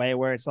that same way,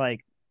 where it's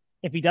like,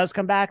 if he does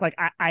come back, like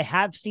I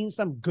have seen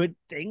some good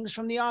things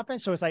from the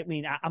offense, so it's like, I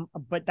mean,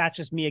 but that's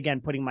just me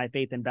again putting my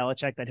faith in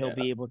Belichick that he'll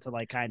be able to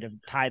like kind of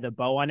tie the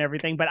bow on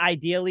everything. But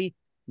ideally,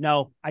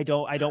 no, I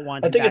don't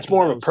want. I think it's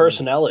more of a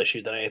personnel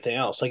issue than anything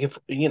else. Like, if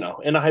in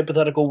a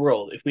hypothetical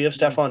world, if we have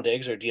Stephon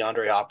Diggs or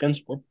DeAndre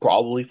Hopkins, we're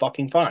probably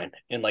fucking fine.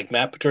 And like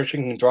Matt Patricia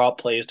can draw up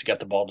plays to get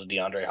the ball to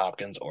DeAndre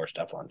Hopkins or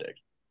Stephon Diggs.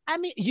 I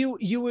mean,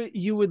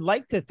 you would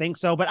like to think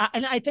so, but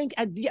I think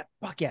yeah.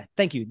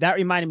 Thank you. That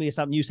reminded me of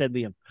something you said,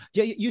 Liam.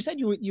 You said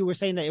you were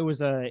saying that it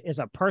was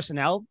a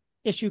personnel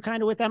issue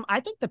kind of with them. I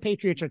think the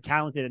Patriots are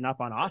talented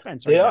enough on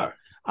offense. Right now.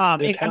 I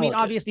mean,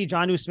 obviously,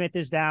 Jonnu Smith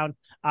is down.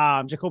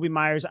 Jacoby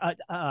Myers,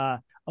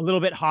 a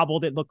little bit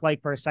hobbled, it looked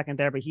like, for a second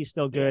there, but he's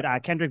still good.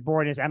 Kendrick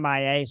Bourne is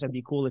MIA, so it'd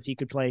be cool if he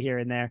could play here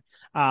and there.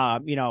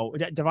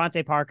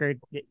 Devontae Parker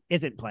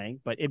isn't playing,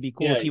 but it'd be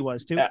cool if he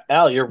was too.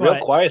 Al, you're real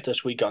quiet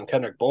this week on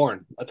Kendrick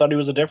Bourne. I thought he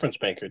was a difference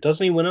maker.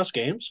 Doesn't he win us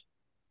games?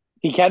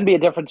 He can be a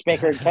difference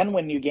maker and can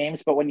win you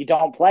games, but when you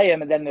don't play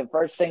him, and then the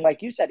first thing,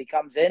 like you said, he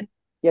comes in,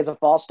 he has a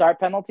false start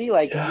penalty.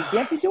 Like, you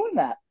can't be doing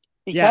that.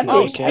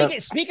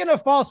 Speaking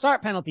of false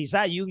start penalties,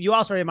 that you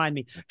also remind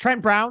me.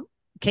 Trent Brown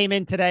came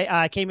in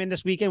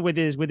this weekend with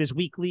his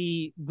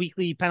weekly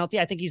penalty.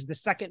 I think he's the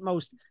second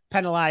most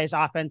penalized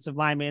offensive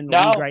lineman in the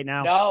league right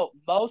now. No,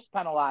 most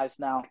penalized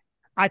now.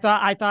 I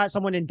thought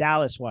someone in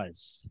Dallas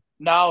was.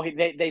 No,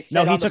 they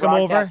said he took him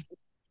over.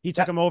 He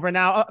took him over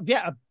now.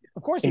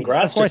 Of course.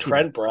 Congrats to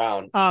Trent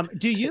Brown.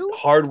 Do you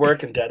hard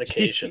work and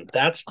dedication?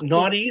 That's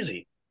not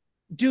easy.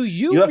 Do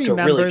you have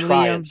remember, to really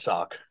try Liam, and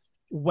suck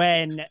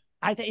when?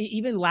 I think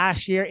even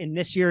last year and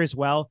this year as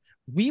well,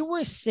 we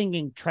were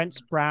singing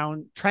Trent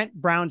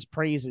Brown's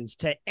praises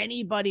to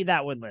anybody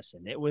that would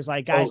listen. It was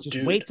like, guys,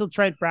 wait till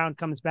Trent Brown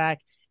comes back.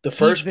 The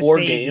first 4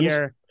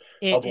 games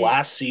of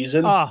last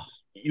season,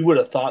 you would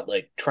have thought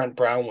like Trent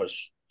Brown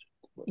was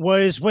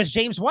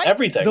James White,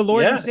 everything, the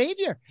Lord and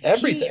Savior,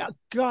 everything.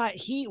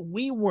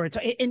 We were,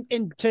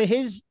 and to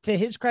his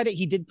credit,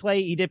 he did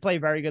play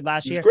very good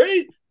last year.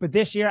 Great, but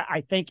this year,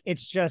 I think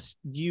it's just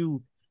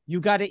you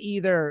got to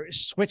either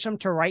switch him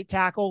to right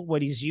tackle,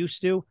 what he's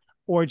used to,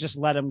 or just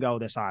let him go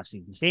this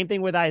offseason. Same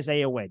thing with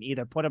Isaiah Wynn.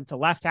 Either put him to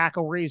left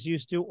tackle where he's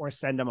used to, or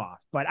send him off.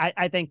 But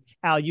I think,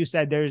 Al, you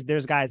said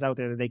there's guys out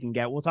there that they can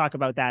get. We'll talk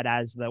about that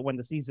when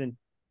the season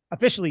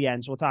officially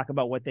ends. We'll talk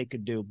about what they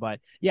could do.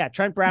 But yeah,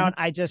 Trent Brown,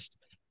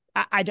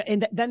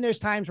 and then there's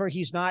times where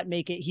he's not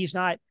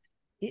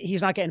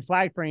getting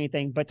flagged for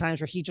anything, but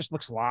times where he just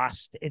looks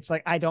lost. It's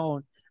like,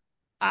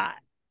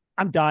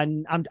 I'm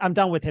done. I'm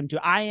done with him too.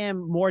 I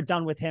am more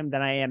done with him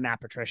than I am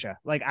Matt Patricia.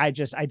 Like, I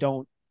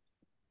don't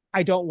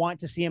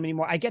want to see him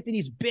anymore. I get that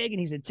he's big and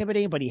he's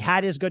intimidating, but he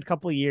had his good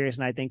couple of years,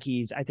 and I think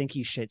he's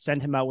shit.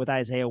 Send him out with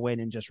Isaiah Wynn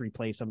and just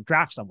replace him.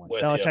 Draft someone.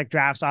 Belichick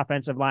drafts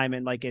offensive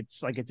linemen like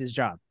it's his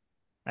job.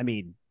 I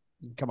mean,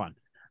 come on.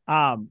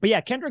 But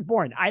yeah, Kendrick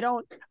Bourne. I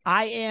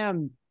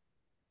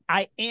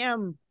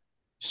am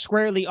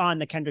squarely on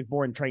the Kendrick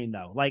Bourne train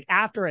though. Like,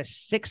 after a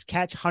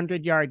 6-catch,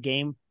 100-yard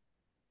game,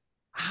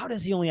 how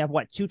does he only have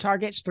 3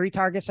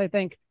 targets? I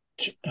think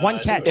 1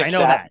 catch. I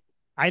know that.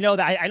 I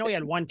know he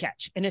had 1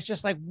 catch, and it's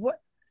just like, what?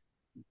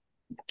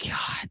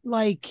 God,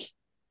 like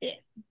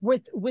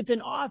with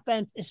an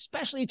offense,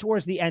 especially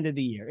towards the end of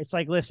the year, it's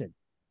like, listen,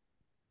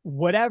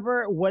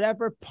 whatever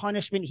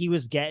punishment he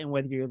was getting,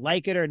 whether you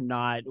like it or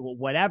not,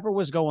 whatever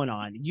was going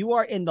on, you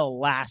are in the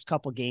last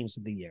couple games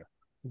of the year.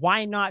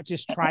 Why not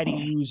just try to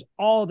use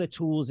all the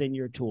tools in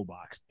your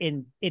toolbox?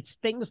 And it's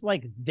things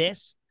like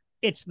this.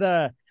 It's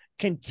the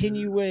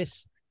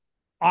continuous,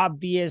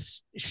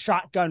 obvious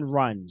shotgun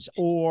runs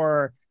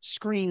or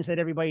screens that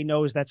everybody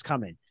knows that's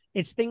coming.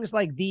 It's things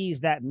like these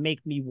that make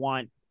me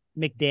want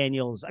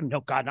McDaniels. I mean,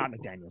 no, God, not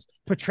McDaniels.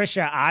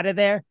 Patricia out of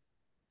there.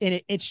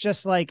 And it's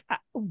just like,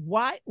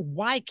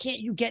 why can't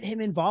you get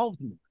him involved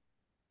more?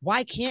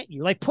 Why can't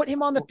you put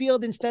him on the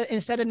field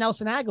instead of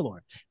Nelson Agholor?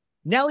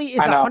 Nelly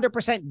is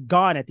 100%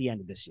 gone at the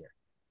end of this year.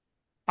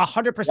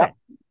 100%. Yep.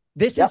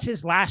 This is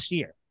his last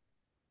year.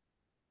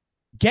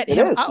 Get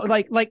him out.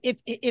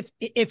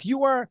 If you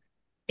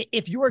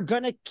were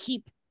gonna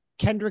keep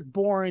Kendrick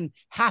Bourne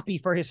happy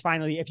for his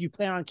final year, if you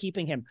plan on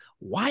keeping him,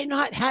 why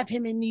not have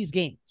him in these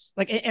games?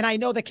 And I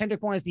know that Kendrick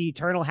Bourne is the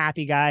eternal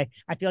happy guy.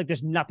 I feel like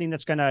there's nothing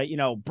that's gonna,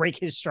 break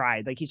his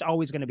stride. He's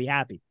always gonna be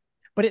happy.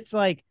 But it's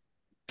like,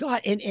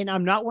 God, and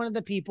I'm not one of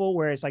the people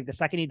where it's like the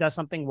second he does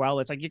something well,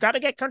 it's like you got to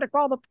get Kendrick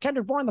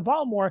Bourne the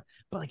ball more,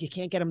 but you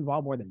can't get him the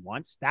ball more than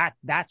once.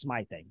 That's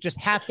my thing. Just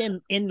have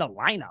him in the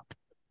lineup.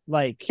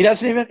 He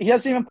doesn't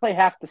even play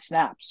half the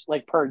snaps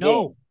per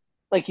game.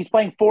 He's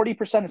playing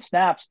 40% of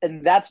snaps,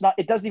 and that's not.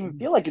 It doesn't even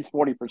feel like it's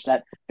 40%.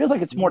 It feels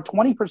like it's more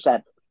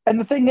 20%. And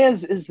the thing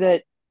is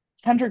that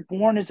Kendrick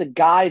Bourne is a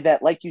guy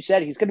that, like you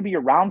said, he's going to be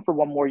around for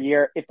one more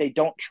year if they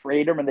don't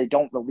trade him and they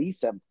don't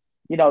release him.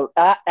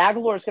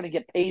 Agholor is going to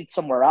get paid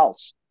somewhere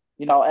else.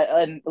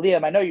 And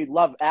Liam, I know you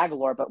love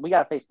Agholor, but we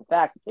got to face the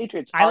facts. The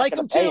Patriots aren't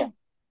going to pay him.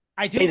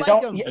 I do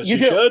like him. You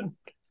should.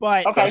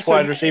 But best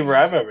wide receiver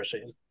I've ever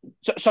seen.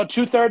 So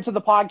 2/3 of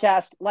the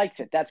podcast likes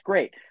it. That's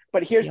great.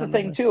 But here's the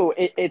thing, too.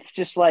 It's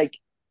just like,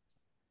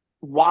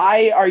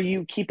 why are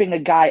you keeping a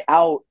guy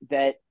out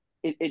that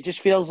it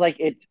just feels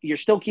like you're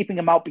still keeping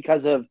him out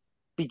because of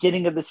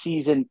beginning of the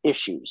season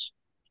issues?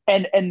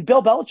 And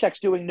Bill Belichick's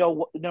doing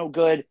no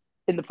good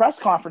in the press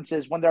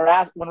conferences when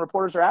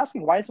reporters are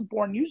asking, why isn't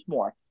Bourne used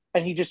more?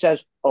 And he just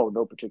says, oh,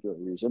 no particular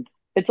reason.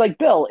 It's like,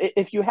 Bill,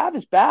 if you have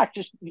his back,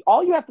 just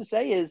all you have to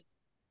say is,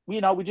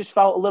 we just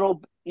felt a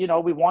little,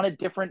 we wanted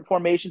different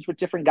formations with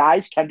different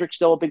guys. Kendrick's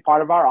still a big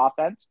part of our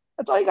offense.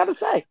 That's all you got to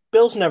say.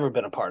 Bill's never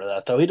been a part of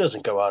that, though. He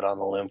doesn't go out on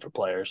the limb for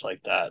players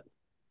like that.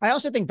 I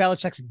also think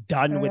Belichick's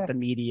done with the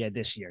media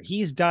this year.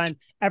 He's done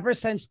ever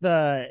since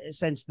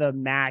the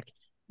Mac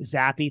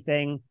Zappy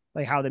thing,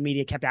 how the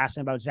media kept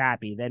asking about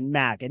Zappy, then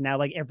Mac, and now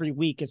every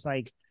week it's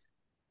like,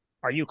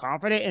 are you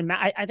confident? And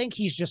I think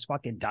he's just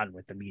fucking done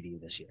with the media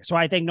this year. So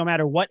I think no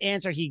matter what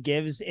answer he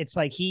gives, it's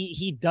like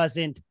he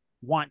doesn't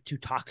want to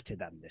talk to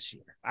them this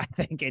year, I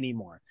think,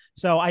 anymore.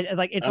 So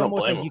it's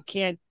almost like you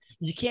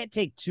can't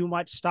take too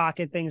much stock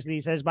in things that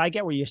he says, but I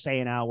get what you're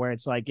saying now, where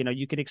it's like,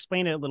 you could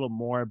explain it a little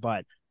more,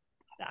 but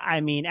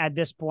I mean, at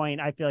this point,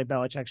 I feel like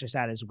Belichick's just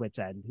at his wit's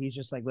end. He's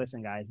just like,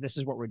 listen, guys, this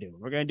is what we're doing.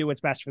 We're going to do what's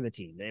best for the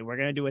team. We're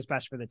going to do what's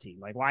best for the team.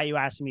 Why are you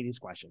asking me these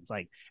questions?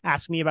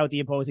 Ask me about the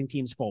opposing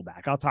team's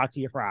fullback. I'll talk to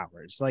you for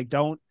hours.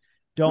 Don't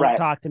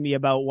talk to me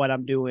about what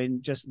I'm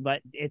doing.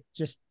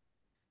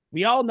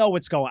 We all know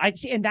what's going on. I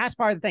see, and that's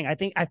part of the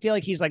thing. I feel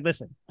like he's like,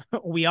 listen,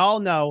 we all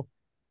know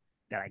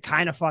that I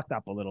kind of fucked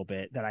up a little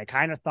bit, that I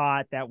kind of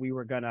thought that we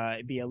were going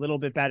to be a little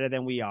bit better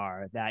than we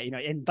are, that,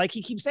 and like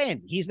he keeps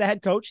saying, he's the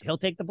head coach. He'll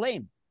take the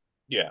blame.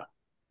 Yeah.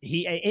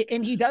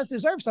 He does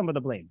deserve some of the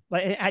blame,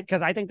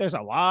 because I think there's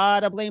a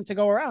lot of blame to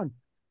go around.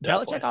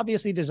 Definitely. Belichick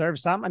obviously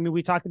deserves some. I mean,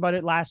 we talked about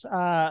it last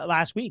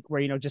week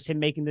where, just him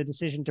making the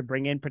decision to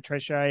bring in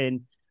Patricia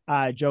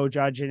and Joe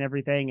Judge and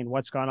everything and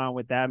what's gone on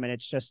with them. And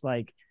it's just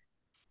like,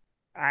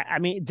 I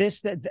mean,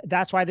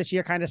 that's why this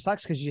year kind of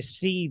sucks, because you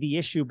see the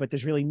issue, but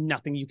there's really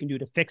nothing you can do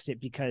to fix it,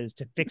 because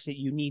to fix it,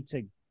 you need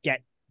to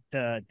get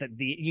you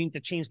need to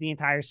change the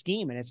entire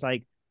scheme. And it's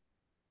like,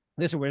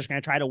 listen, we're just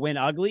going to try to win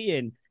ugly,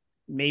 and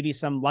maybe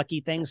some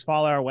lucky things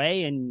fall our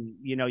way. And,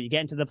 you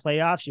get into the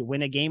playoffs, you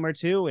win a game or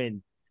two.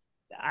 And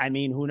I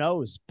mean, who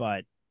knows,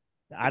 but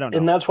I don't know.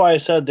 And that's why I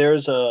said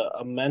there's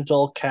a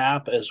mental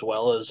cap as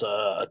well as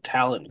a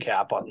talent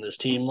cap on this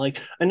team.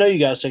 I know you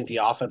guys think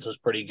the offense is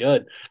pretty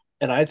good,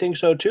 and I think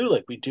so too.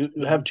 We do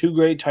have two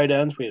great tight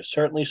ends. We have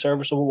certainly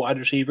serviceable wide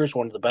receivers,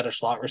 one of the better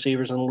slot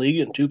receivers in the league,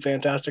 and two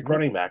fantastic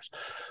running backs.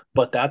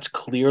 But that's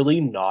clearly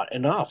not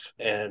enough.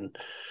 And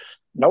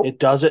nope. It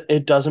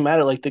doesn't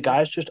matter. The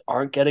guys just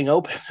aren't getting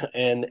open.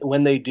 And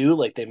when they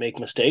do, they make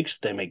mistakes,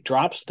 they make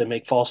drops, they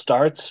make false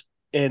starts.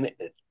 And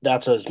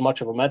that's as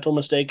much of a mental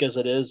mistake as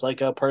it is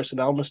a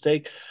personnel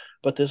mistake.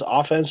 But this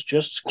offense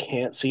just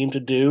can't seem to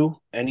do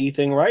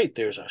anything right.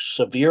 There's a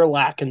severe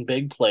lack in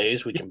big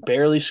plays. We can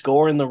barely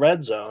score in the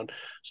red zone.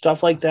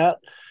 Stuff like that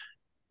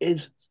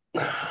is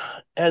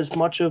as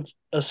much of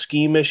a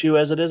scheme issue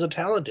as it is a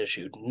talent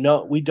issue.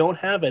 No, we don't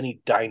have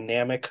any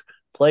dynamic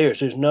players.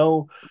 There's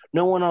no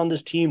one on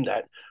this team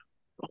that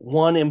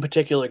one in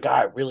particular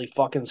guy really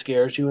fucking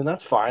scares you, and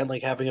that's fine.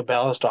 Having a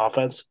balanced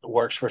offense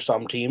works for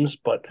some teams,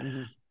 but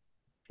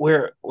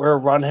we're a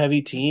run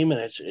heavy team, and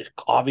it's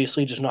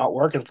obviously just not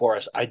working for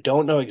us. I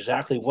don't know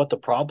exactly what the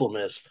problem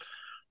is,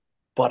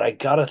 but I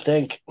gotta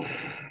think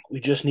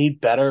we just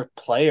need better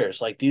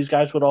players. These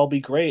guys would all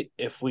be great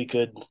if we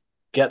could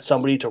get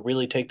somebody to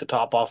really take the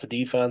top off of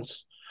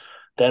defense.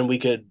 Then we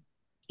could,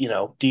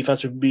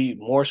 defense would be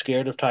more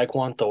scared of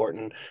Tyquan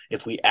Thornton.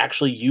 If we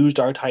actually used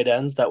our tight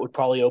ends, that would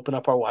probably open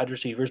up our wide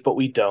receivers, but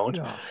we don't.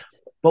 God.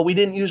 But we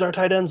didn't use our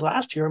tight ends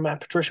last year, and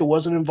Matt Patricia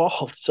wasn't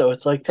involved. So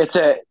it's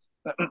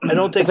I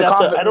don't think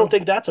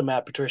that's a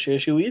Matt Patricia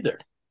issue either.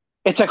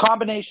 It's a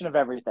combination of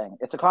everything.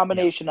 It's a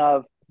combination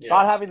of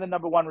not having the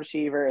number one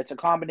receiver. It's a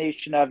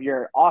combination of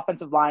your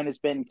offensive line has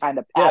been kind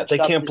of patched they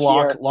can't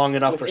block long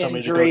enough for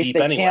somebody to go deep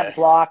they anyway. They can't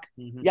block.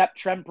 Mm-hmm. Yep,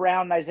 Trent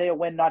Brown and Isaiah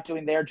Wynn not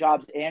doing their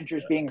jobs.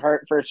 Andrews being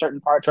hurt for certain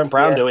parts. Trent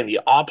Brown doing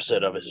the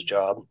opposite of his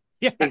job.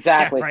 Yeah,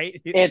 exactly. Yeah,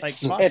 right.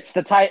 It's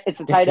the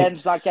tight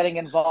ends not getting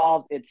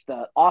involved. It's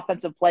the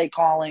offensive play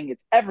calling.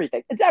 It's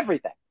everything. It's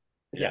everything.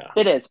 Yeah,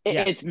 it is.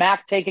 It's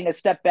Mac taking a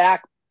step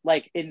back,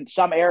 like in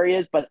some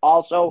areas, but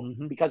also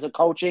because of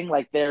coaching.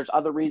 Like there's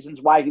other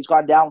reasons why he's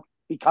gone down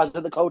because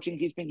of the coaching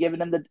he's been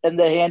given and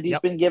the hand he's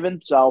been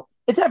given. So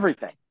it's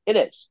everything. It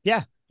is.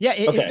 Yeah. Yeah.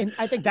 And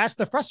I think that's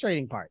the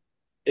frustrating part.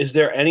 Is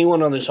there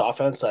anyone on this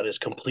offense that is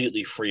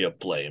completely free of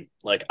blame?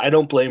 Like, I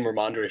don't blame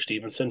Rhamondre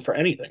Stevenson for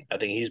anything. I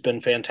think he's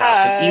been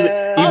fantastic.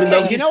 Even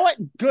though you know what?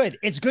 Good.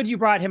 It's good you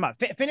brought him up.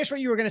 Finish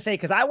what you were going to say,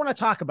 because I want to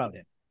talk about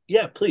him.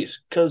 Yeah,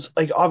 please. Because,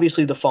 like,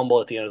 obviously the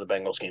fumble at the end of the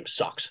Bengals game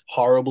sucks.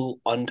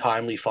 Horrible,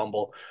 untimely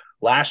fumble.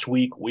 Last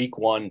year, week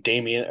one,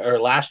 Damien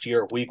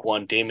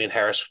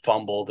Harris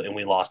fumbled and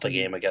we lost the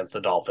game against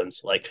the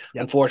Dolphins. Like,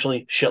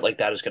 unfortunately, shit like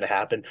that is going to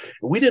happen.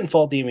 We didn't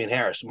fault Damien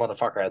Harris. The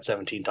motherfucker had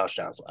 17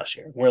 touchdowns last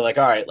year. We're like,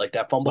 all right, like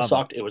that fumble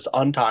sucked. It was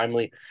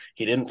untimely.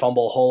 He didn't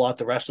fumble a whole lot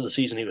the rest of the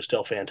season. He was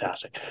still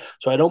fantastic.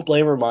 So I don't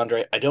blame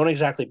Rhamondre. I don't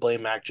exactly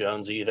blame Mac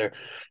Jones either.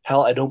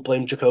 Hell, I don't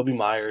blame Jakobi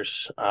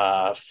Meyers.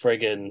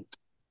 Friggin'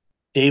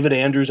 David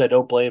Andrews, I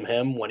don't blame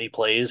him when he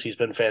plays. He's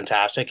been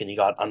fantastic, and he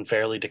got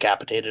unfairly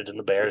decapitated in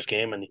the Bears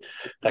game, and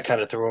that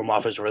kind of threw him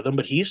off his rhythm,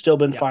 but he's still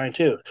been fine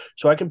too.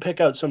 So I can pick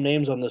out some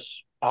names on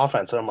this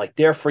offense, and I'm like,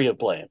 they're free of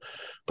blame.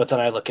 But then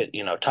I look at,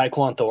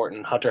 Tyquan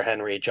Thornton, Hunter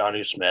Henry,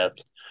 Jonnu Smith.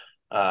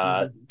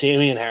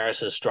 Damian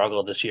Harris has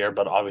struggled this year,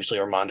 but obviously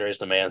Rhamondre is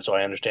the man, so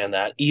I understand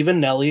that. Even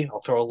Nelly,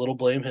 I'll throw a little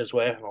blame his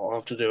way. I don't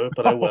have to do it,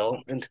 but I will.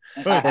 And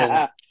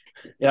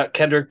yeah,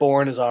 Kendrick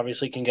Bourne is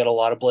obviously can get a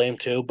lot of blame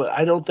too, but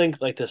I don't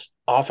think like this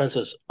offense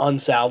is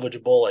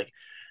unsalvageable. Like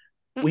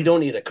we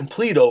don't need a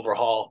complete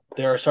overhaul.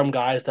 There are some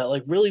guys that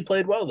like really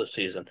played well this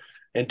season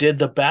and did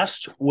the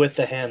best with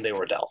the hand they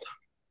were dealt.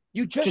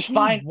 You just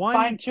fine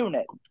tune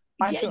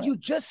it. You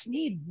just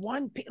need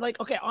one. Like,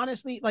 okay,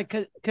 honestly, like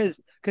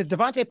because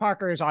Devontae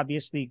Parker is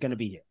obviously going to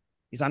be here.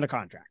 He's under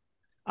contract.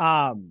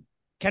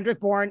 Kendrick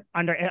Bourne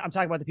I'm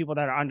talking about the people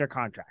that are under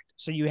contract.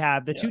 So you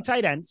have the two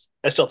tight ends.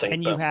 I still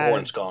think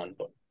Bourne's gone,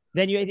 but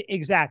then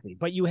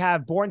but you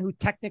have Bourne, who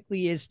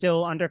technically is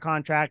still under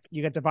contract.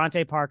 You got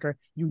Devontae Parker.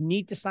 You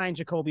need to sign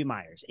Jakobi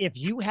Meyers. If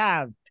you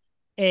have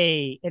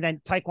and then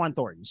Tyquan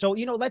Thornton. So,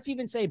 let's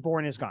even say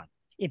Bourne is gone.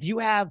 If you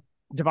have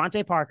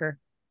Devontae Parker,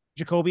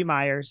 Jakobi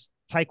Meyers,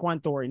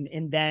 Tyquan Thornton,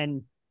 and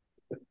then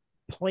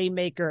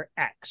playmaker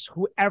X,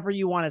 whoever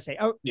you want to say,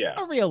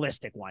 a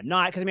realistic one,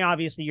 not because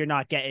obviously you're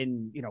not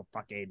getting,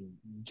 fucking,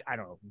 I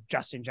don't know,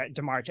 Justin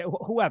DeMar,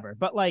 whoever,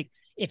 but like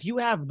if you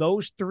have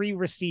those three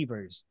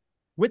receivers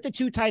with the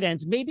two tight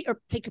ends, maybe, or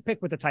take a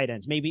pick with the tight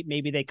ends,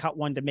 maybe they cut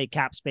one to make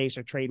cap space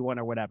or trade one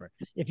or whatever.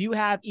 If you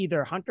have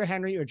either Hunter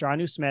Henry or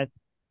Jonnu Smith,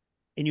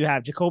 and you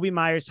have Jakobi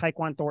Meyers,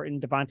 Tyquan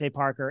Thornton, Devontae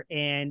Parker,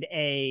 and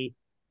a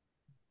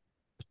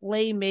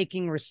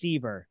playmaking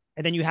receiver.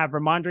 And then you have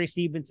Rhamondre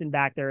Stevenson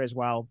back there as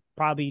well.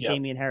 Probably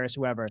Damian Harris,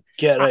 whoever.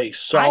 Get a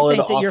solid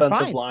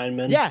offensive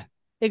lineman. Yeah,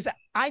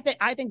 exactly.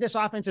 I think this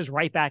offense is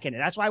right back in it.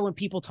 That's why when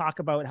people talk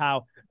about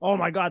how, oh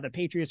my God, the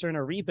Patriots are in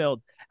a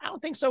rebuild, I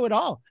don't think so at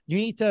all. You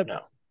need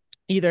to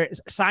either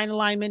sign a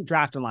lineman,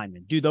 draft a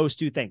lineman. Do those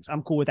two things.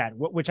 I'm cool with that.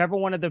 Whichever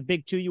one of the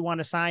big two you want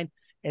to sign.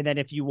 And then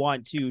if you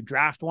want to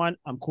draft one,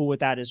 I'm cool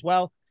with that as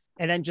well.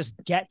 And then just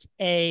get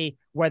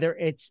whether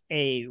it's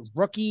a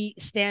rookie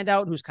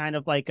standout who's kind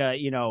of like a,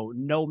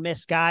 no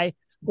miss guy,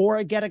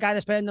 or get a guy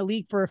that's been in the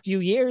league for a few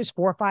years,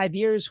 4 or 5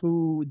 years,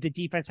 who the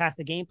defense has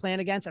to game plan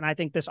against. And I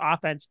think this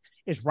offense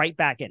is right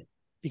back in it,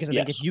 because I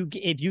think if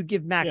you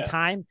give Mac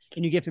time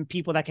and you give him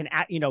people that can,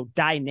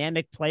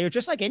 dynamic player,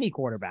 just like any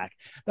quarterback,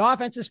 the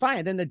offense is fine.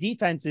 And then the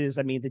defense is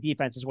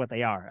what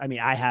they are.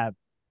 I have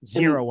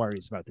zero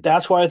worries about that.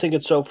 That's why I think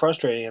it's so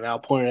frustrating. And I'll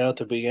point it out at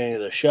the beginning of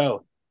the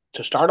show.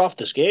 To start off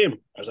this game,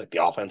 I was like,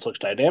 the offense looks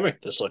dynamic.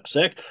 This looks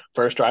sick.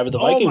 First drive of the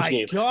Vikings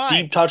game. God.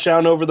 Deep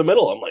touchdown over the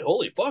middle. I'm like,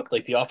 holy fuck.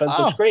 Like, the offense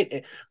looks great.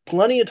 And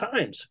plenty of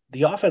times,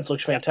 the offense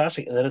looks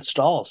fantastic, and then it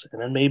stalls.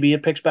 And then maybe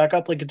it picks back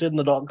up like it did in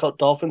the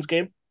Dolphins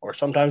game, or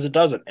sometimes it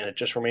doesn't, and it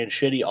just remains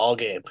shitty all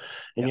game.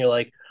 And you're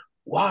like,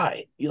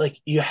 why?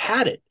 You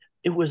had it.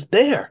 It was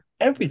there.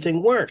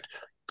 Everything worked.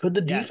 Could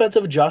the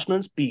defensive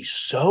adjustments be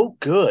so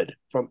good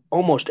from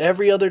almost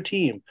every other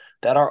team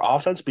that our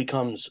offense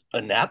becomes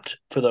inept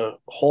for the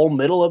whole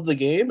middle of the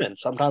game and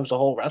sometimes the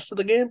whole rest of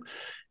the game?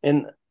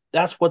 And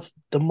that's what's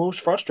the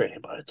most frustrating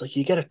about it. It's like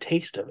you get a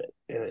taste of it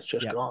and it's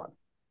just gone.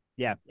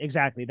 Yeah,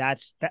 exactly.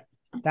 That's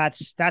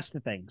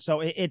the thing.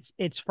 So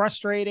it's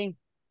frustrating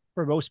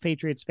for most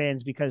Patriots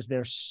fans because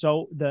they're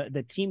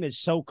the team is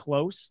so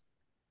close,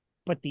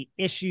 but the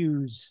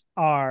issues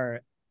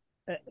are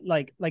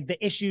like the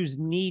issues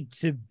need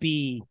to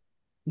be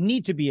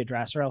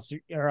addressed, or else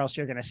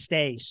you're going to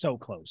stay so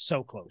close.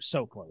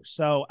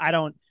 So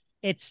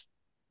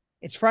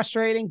It's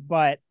frustrating,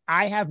 but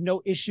I have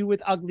no issue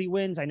with ugly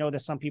wins. I know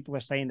that some people are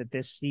saying that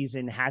this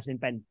season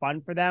hasn't been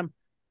fun for them.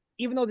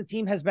 Even though the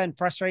team has been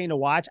frustrating to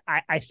watch,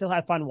 I still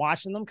have fun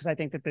watching them because I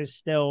think that there's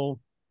still,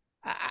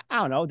 I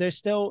don't know, there's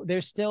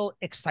still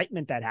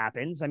excitement that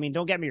happens. I mean,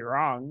 don't get me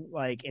wrong.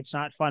 Like, it's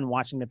not fun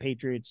watching the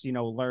Patriots,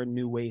 learn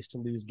new ways to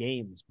lose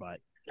games, but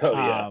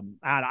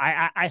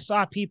I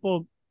saw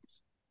people,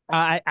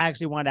 I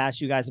actually wanted to ask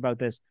you guys about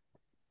this.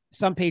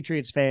 Some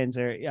Patriots fans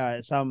or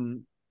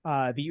some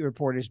beat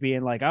reporters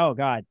being like, "Oh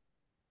God,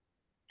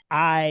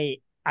 I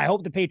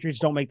hope the Patriots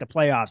don't make the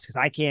playoffs because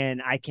I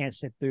can't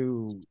sit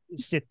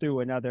through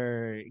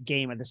another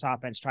game of this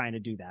offense trying to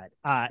do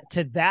that."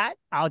 To that,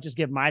 I'll just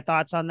give my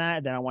thoughts on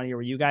that. Then I want to hear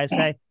what you guys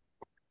say.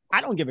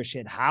 I don't give a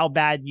shit how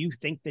bad you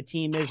think the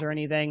team is or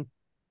anything.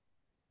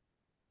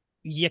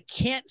 You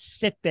can't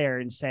sit there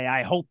and say,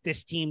 "I hope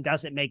this team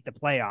doesn't make the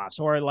playoffs,"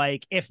 or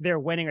like if they're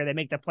winning or they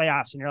make the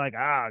playoffs and you're like,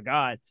 "Oh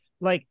God,"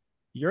 like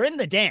you're in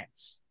the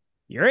dance.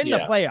 You're in the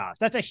playoffs.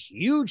 That's a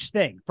huge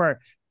thing for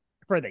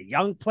the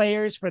young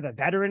players, for the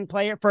veteran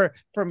player, for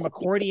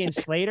McCourty and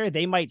Slater.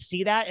 They might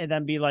see that and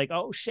then be like,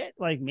 "Oh shit,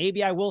 like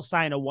maybe I will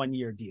sign a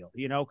 1-year deal,"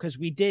 because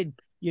we did,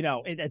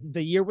 the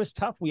year was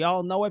tough. We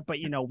all know it, but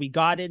we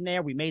got in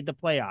there, we made the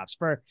playoffs.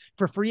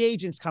 For free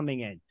agents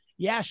coming in.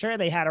 Yeah, sure,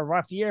 they had a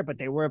rough year, but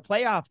they were a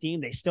playoff team.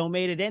 They still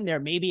made it in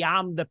there. Maybe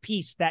I'm the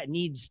piece that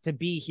needs to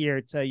be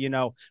here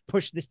to,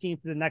 push this team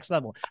to the next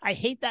level. I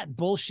hate that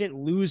bullshit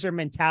loser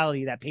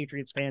mentality that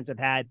Patriots fans have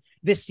had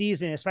this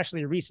season,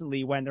 especially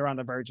recently when they're on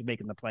the verge of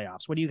making the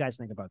playoffs. What do you guys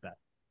think about that?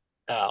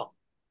 Oh.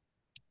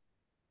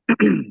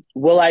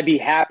 Will I be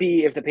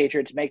happy if the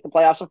Patriots make the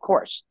playoffs? Of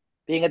course.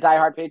 Being a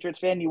diehard Patriots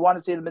fan, you want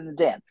to see them in the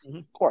dance. Mm-hmm.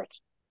 Of course.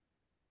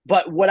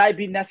 But would I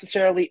be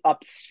necessarily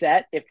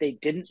upset if they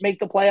didn't make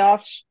the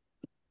playoffs?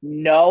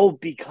 No,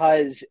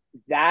 because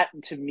that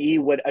to me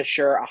would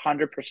assure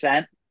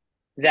 100%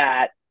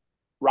 that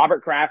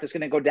Robert Kraft is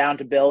going to go down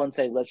to Bill and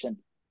say, "Listen,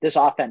 this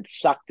offense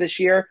sucked this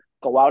year.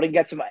 Go out and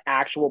get some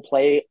actual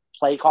play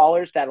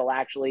callers that'll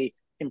actually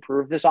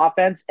improve this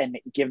offense and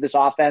give this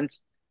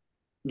offense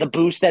the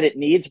boost that it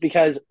needs."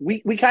 Because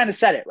we kind of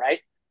said it, right?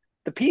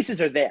 The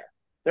pieces are there.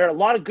 There are a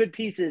lot of good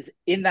pieces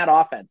in that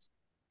offense.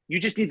 You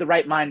just need the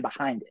right mind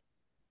behind it.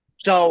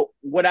 So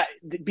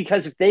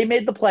because if they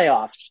made the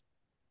playoffs,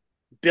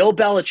 Bill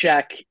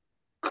Belichick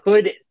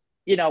could,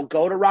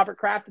 go to Robert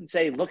Kraft and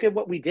say, "Look at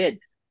what we did.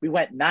 We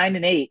went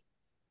 9-8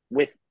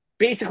 with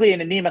basically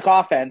an anemic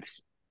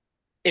offense.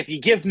 If you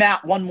give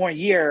Matt one more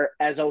year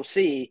as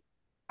OC,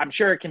 I'm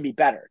sure it can be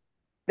better."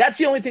 That's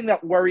the only thing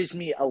that worries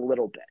me a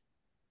little bit.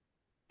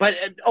 But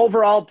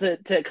overall,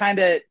 to kind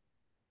of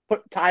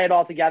tie it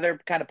all together,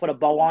 kind of put a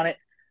bow on it,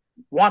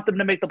 want them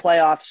to make the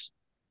playoffs.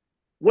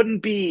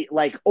 Wouldn't be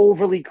like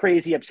overly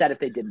crazy upset if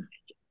they didn't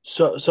make it.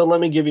 So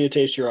let me give you a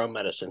taste of your own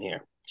medicine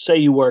here. Say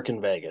you work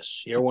in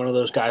Vegas. You're one of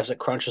those guys that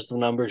crunches the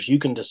numbers. You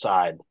can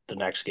decide the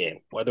next game.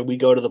 Whether we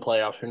go to the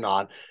playoffs or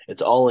not,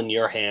 it's all in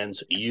your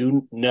hands.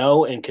 You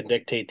know and can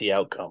dictate the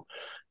outcome.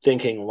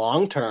 Thinking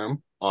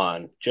long-term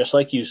on, just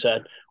like you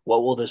said,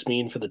 what will this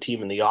mean for the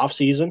team in the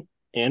offseason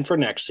and for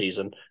next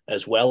season,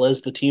 as well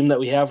as the team that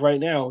we have right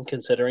now,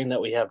 considering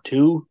that we have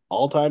 2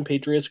 all-time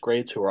Patriots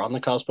greats who are on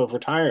the cusp of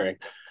retiring.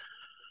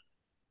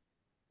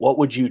 What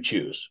would you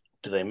choose?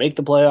 Do they make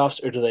the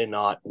playoffs or do they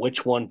not?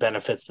 Which one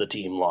benefits the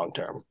team long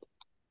term?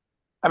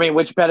 I mean,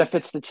 which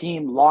benefits the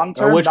team long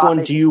term? Or which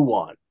one do you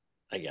want?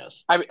 I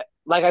guess. I mean,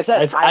 like I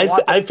said,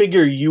 I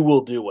figure you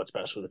will do what's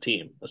best for the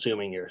team,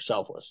 assuming you're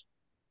selfless.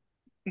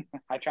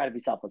 I try to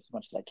be selfless as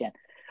much as I can.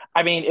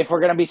 I mean, if we're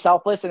going to be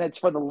selfless and it's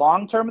for the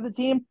long term of the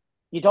team,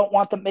 you don't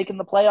want them making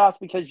the playoffs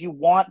because you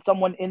want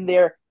someone in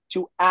there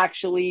to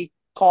actually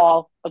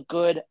call a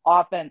good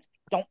offense.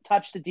 Don't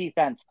touch the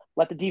defense.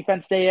 Let the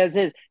defense stay as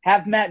is.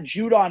 Have Matt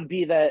Judon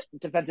be the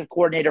defensive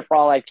coordinator for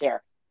all I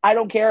care. I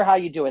don't care how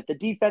you do it. The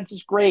defense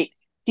is great.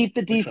 Keep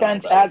the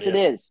defense as it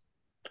is.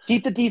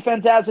 Keep the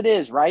defense as it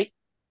is, right?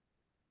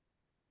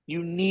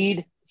 You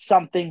need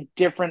something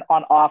different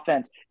on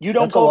offense. You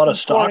don't. That's go a lot of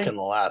stock in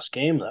the last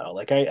game, though.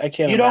 Like I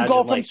can't. You don't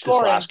go from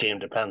scoring. This last game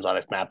depends on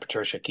if Matt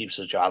Patricia keeps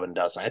his job and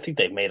doesn't. I think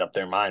they've made up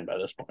their mind by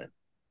this point.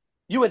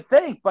 You would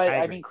think, but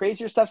I mean,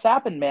 crazier stuff's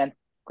happened, man.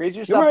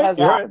 Crazier stuff has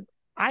happened.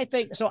 I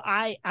think so.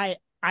 I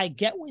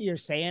get what you're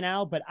saying,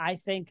 Al, but I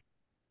think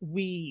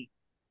we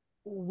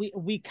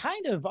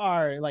kind of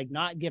are like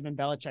not giving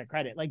Belichick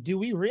credit. Like, do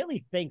we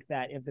really think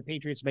that if the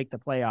Patriots make the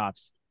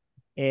playoffs,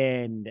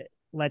 and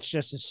let's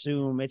just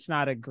assume it's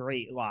not a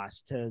great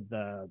loss to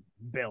the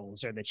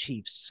Bills or the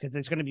Chiefs, because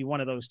it's going to be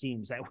one of those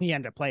teams that we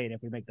end up playing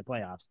if we make the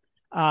playoffs.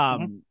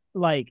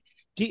 Like,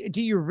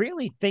 do you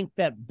really think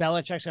that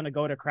Belichick's going to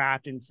go to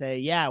Kraft and say,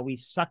 "Yeah, we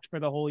sucked for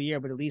the whole year,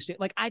 but at least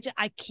like I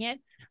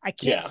can't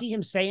see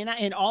him saying that."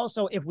 And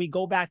also, if we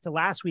go back to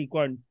last week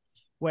when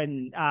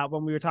we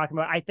were talking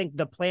about, I think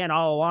the plan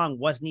all along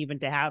wasn't even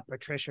to have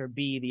Patricia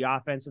be the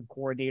offensive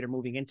coordinator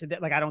moving into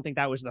that. Like, I don't think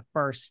that was the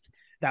first.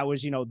 That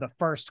was, the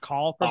first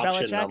call for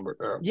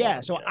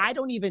Belichick. I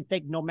don't even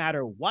think, no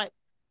matter what,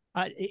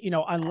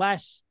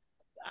 unless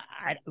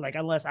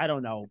unless I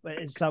don't know,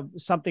 but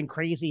something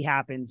crazy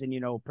happens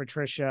and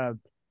Patricia,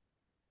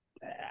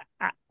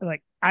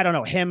 I don't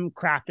know, him,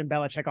 Kraft, and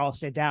Belichick all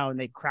sit down.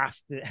 They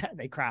craft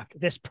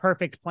this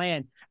perfect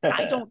plan.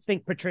 I don't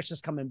think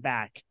Patricia's coming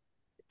back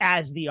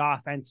as the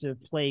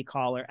offensive play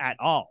caller at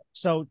all.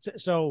 So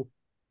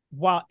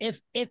while if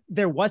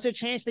there was a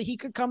chance that he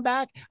could come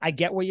back, I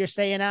get what you're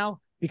saying now,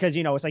 because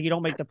it's like you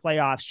don't make the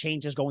playoffs,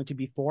 change is going to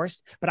be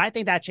forced. But I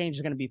think that change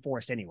is going to be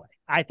forced anyway.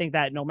 I think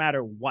that no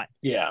matter what,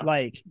 that's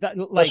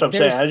what I'm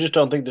saying. I just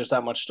don't think there's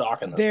that much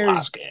stock in this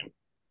last game.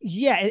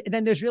 Yeah, and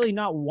then there's really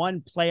not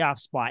one playoff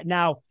spot.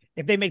 Now,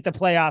 if they make the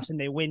playoffs and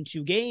they win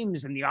 2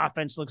 games and the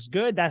offense looks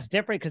good, that's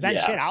different, because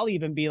then I'll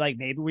even be like,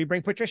 maybe we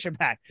bring Patricia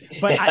back.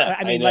 But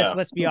I mean,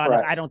 let's be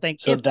honest. Right. I don't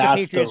think if the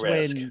Patriots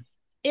win,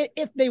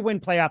 if they win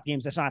playoff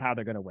games, that's not how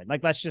they're going to win.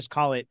 Like, let's just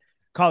call it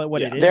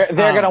what it is.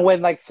 They're going to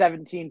win like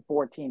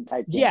 17-14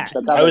 type games. Yeah,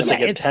 I was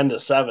thinking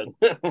 10-7.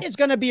 It's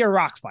going to be a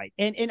rock fight.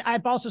 And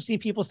I've also seen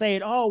people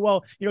saying, oh,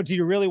 well, do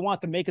you really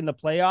want them making the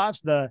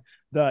playoffs?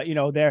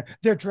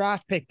 Their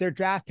draft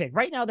pick.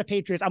 Right now, the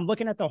Patriots, I'm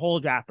looking at the whole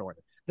draft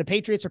order. The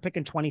Patriots are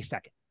picking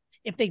 22nd.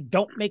 If they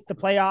don't make the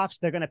playoffs,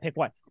 they're going to pick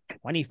what,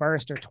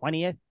 21st or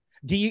 20th?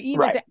 Do you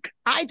even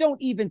I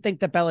don't even think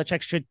that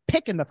Belichick should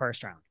pick in the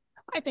first round.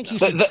 I think he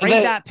should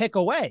trade that pick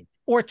away,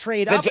 or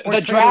trade up,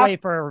 or trade away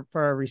for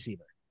a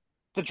receiver.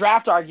 The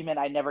draft argument,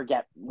 I never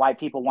get why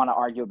people want to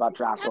argue about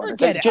draft order.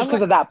 Just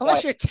because of that point.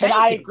 Unless you're tanking. And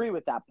I agree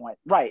with that point.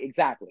 Right,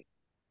 exactly.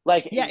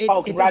 Like,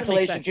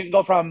 congratulations, you can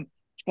go from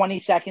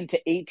 22nd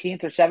to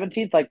 18th or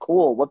 17th. Like,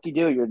 cool, what do you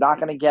do? You're not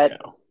going to get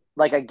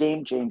like a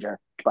game changer.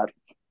 But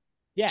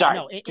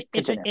sorry,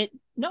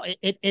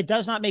 it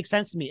does not make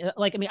sense to me.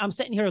 Like, I mean, I'm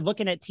sitting here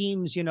looking at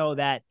teams,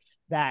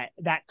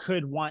 that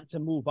could want to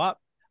move up.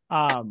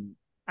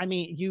 I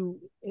mean, you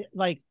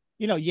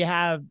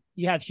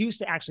have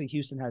Houston. Actually,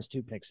 Houston has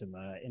 2 picks in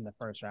the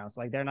first round.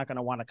 So, like, they're not going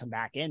to want to come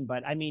back in.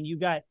 But I mean, you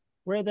got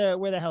where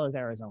the hell is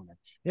Arizona?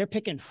 They're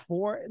picking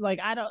 4. Like,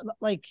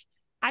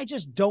 I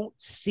just don't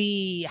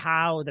see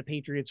how the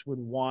Patriots would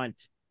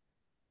want,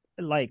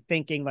 like,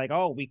 thinking like,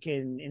 oh, we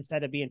can,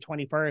 instead of being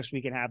 21st,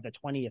 we can have the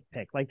 20th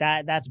pick. Like,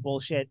 that's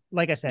bullshit.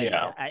 Like I said,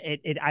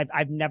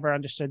 I've never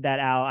understood that,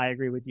 Al. I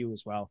agree with you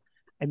as well.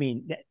 I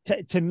mean,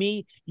 to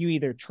me, you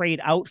either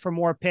trade out for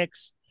more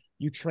picks,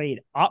 you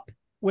trade up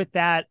with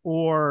that,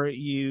 or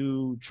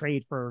you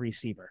trade for a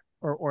receiver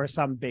or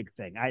some big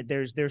thing.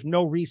 There's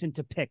no reason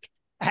to pick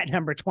at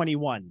number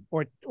 21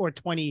 or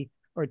 20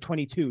 or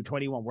 22,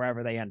 21,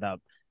 wherever they end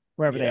up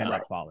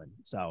falling.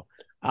 So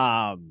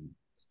I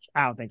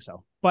don't think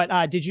so.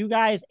 But did you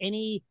guys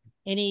any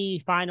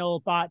final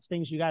thoughts,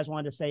 things you guys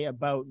wanted to say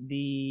about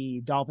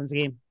the Dolphins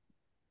game?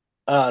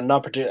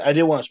 Not particularly. I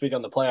did want to speak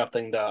on the playoff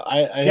thing, though.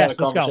 I had a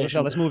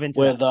conversation. Let's move into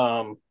with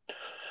that.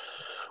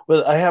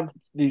 I have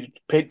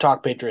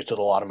talk Patriots with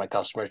a lot of my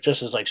customers,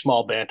 just as like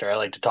small banter. I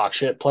like to talk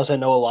shit. Plus, I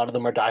know a lot of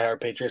them are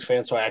diehard Patriots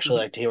fans, so I actually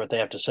like to hear what they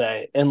have to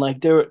say. And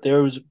like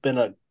there's been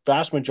a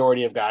vast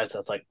majority of guys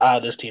that's like,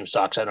 this team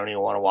sucks. I don't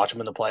even want to watch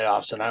them in the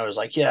playoffs. And I was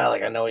like, yeah,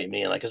 like I know what you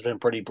mean. Like, it's been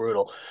pretty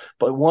brutal.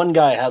 But one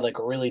guy had like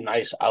a really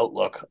nice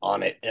outlook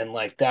on it, and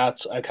like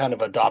I kind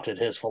of adopted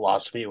his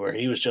philosophy, where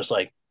he was just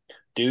like,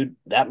 dude,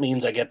 that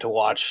means I get to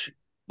watch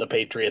the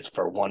Patriots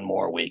for one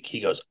more week. He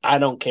goes, I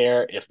don't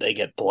care if they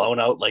get blown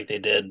out like they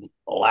did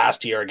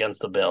last year against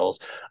the Bills.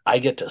 I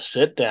get to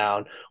sit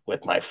down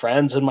with my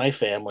friends and my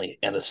family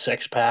and a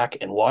 6-pack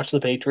and watch the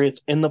Patriots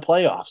in the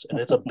playoffs. And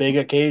it's a big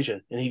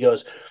occasion. And he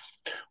goes,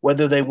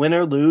 whether they win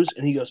or lose,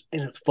 and he goes,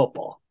 and it's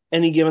football.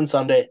 Any given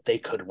Sunday, they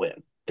could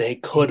win. They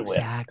could win.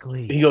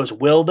 Exactly. He goes,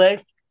 will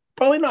they?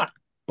 Probably not,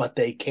 but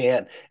they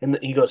can. And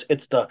he goes,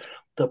 it's the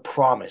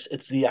promise.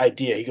 It's the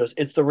idea. He goes,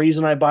 it's the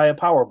reason I buy a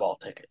Powerball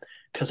ticket,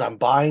 because I'm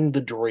buying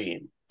the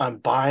dream. I'm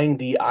buying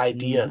the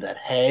idea that,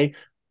 hey,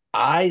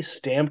 I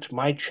stamped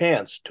my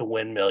chance to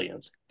win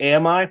millions.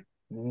 Am I?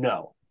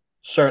 No,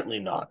 certainly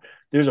not.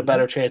 There's a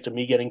better chance of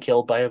me getting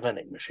killed by a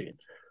vending machine.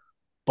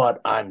 But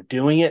I'm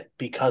doing it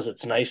because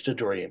it's nice to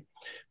dream.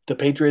 If the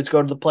Patriots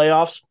go to the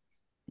playoffs,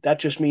 that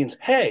just means,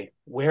 hey,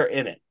 we're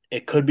in it.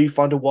 It could be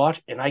fun to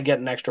watch, and I get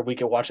an extra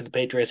week of watching the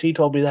Patriots. He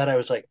told me that. I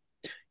was like,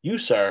 you,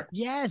 sir.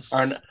 Yes.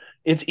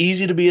 It's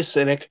easy to be a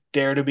cynic,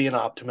 dare to be an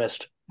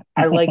optimist.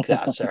 I like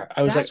that, sir.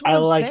 I was That's like, I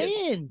like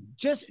saying.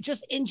 It.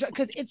 Just enjoy,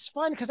 because it's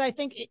fun. Because I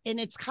think, and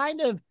it's kind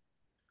of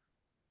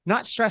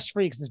not stress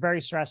free, because it's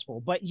very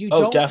stressful. But you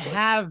don't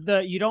have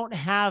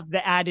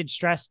the added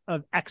stress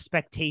of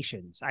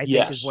expectations. I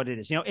think is what it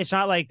is. It's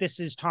not like this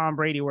is Tom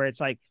Brady, where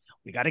it's like,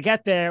 we got to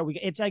get there.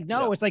 It's like,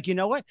 no, it's like, you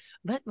know what?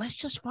 Let's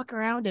just fuck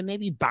around and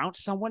maybe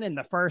bounce someone in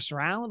the first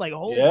round. Like,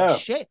 holy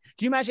shit.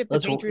 Can you imagine if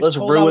the Patriots let's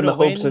ruin the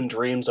hopes and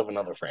dreams of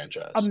another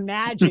franchise?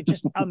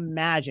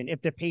 Imagine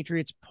if the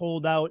Patriots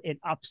pulled out an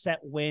upset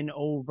win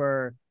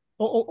over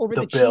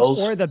the Bills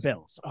Chiefs or the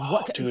Bills.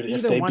 Dude,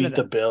 if they beat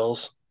the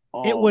Bills,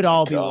 it would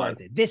all be worth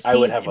it. This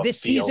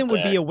season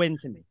would be a win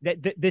to me.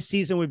 This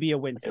season would be a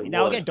win to me.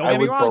 Now, again, don't get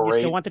me wrong. You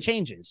still want the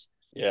changes.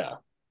 Yeah.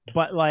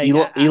 But like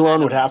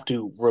Elon would have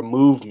to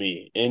remove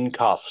me in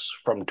cuffs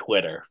from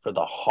Twitter for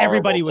the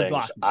horrible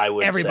things I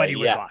would everybody say.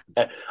 Would block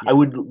me. I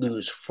would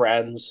lose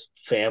friends,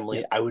 family.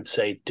 Yeah. I would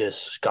say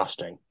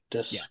disgusting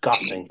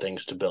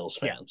things to Bills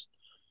fans.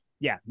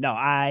 Yeah, no,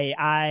 I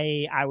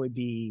would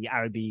be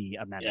a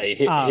menace.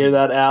 Yeah, hear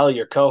that, Al?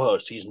 Your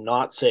co-host, he's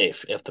not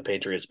safe if the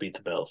Patriots beat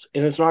the Bills,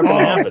 and it's not going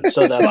to happen.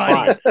 So that's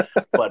fine.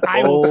 But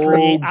I will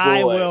create. Boy.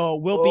 I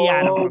will. We'll be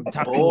out of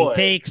Tuck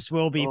takes.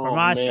 Will be from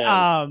us.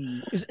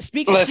 Man.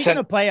 Speaking of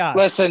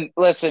playoffs.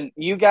 Listen,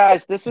 you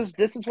guys. This is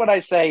what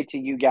I say to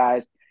you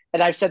guys,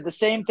 and I've said the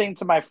same thing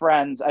to my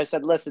friends. I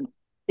said, listen,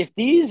 if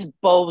these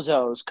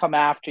bozos come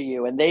after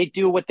you and they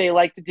do what they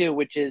like to do,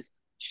 which is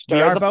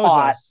stir the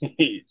pot,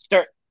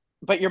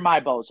 but you're my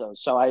bozo,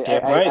 so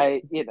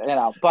I you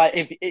know. But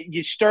if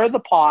you stir the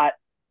pot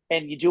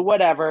and you do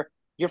whatever,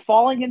 you're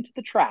falling into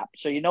the trap.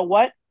 So you know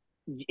what?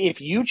 If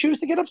you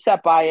choose to get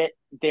upset by it,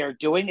 they're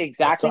doing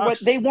exactly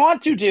what they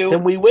want to do.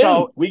 Then we win.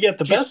 So we get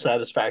the best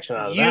satisfaction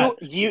out of that.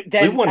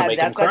 Then we want to make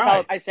them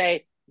cry. I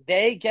say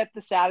they get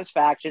the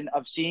satisfaction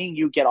of seeing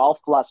you get all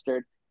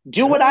flustered.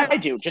 Do what I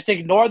do. Just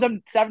ignore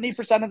them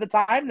 70% of the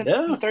time, and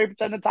 30%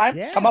 of the time,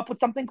 come up with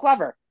something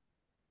clever.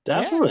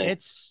 Definitely,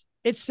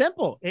 It's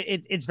simple.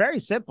 It's very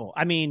simple.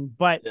 I mean,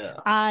 but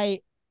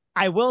I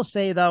will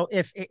say though,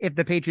 if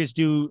the Patriots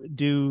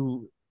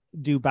do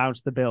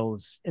bounce the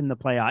Bills in the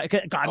playoff,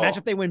 God, imagine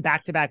if they win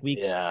back-to-back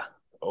weeks. Yeah.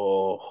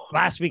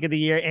 Last week of the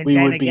year, and we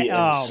then would be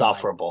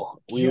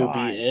insufferable. We would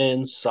be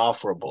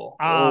insufferable.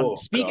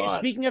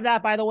 Speaking of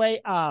that, by the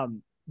way,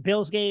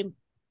 Bills game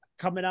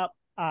coming up.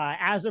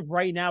 As of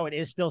right now, it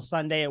is still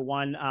Sunday at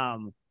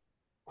 1.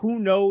 Who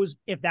knows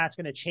if that's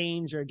going to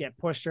change or get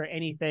pushed or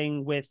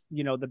anything with,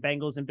 the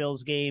Bengals and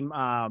Bills game.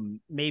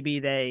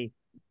 Maybe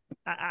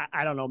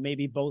I don't know,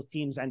 maybe both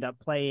teams end up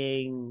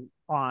playing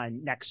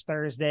on next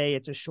Thursday.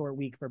 It's a short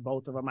week for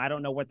both of them. I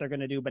don't know what they're going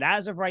to do, but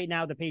as of right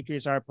now, the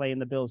Patriots are playing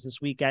the Bills this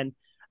weekend.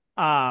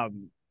 Guys,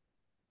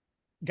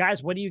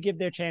 what do you give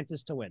their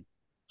chances to win?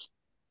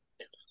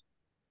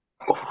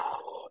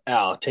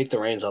 Al, take the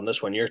reins on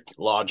this one. You're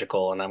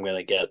logical, and I'm going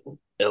to get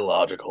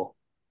illogical.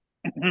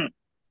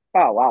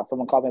 Oh, wow.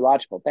 Someone called me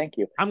logical. Thank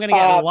you. I'm going to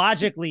get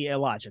logically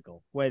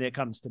illogical when it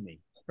comes to me.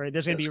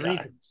 There's going to be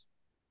reasons.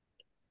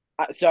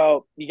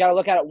 So you got to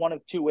look at it one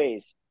of two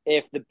ways.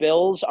 If the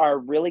Bills are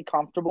really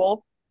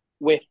comfortable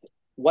with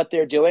what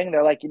they're doing,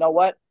 they're like, you know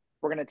what?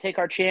 We're going to take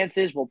our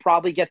chances. We'll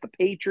probably get the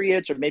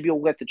Patriots, or maybe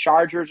we'll get the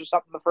Chargers or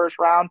something in the first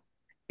round.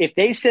 If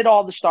they sit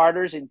all the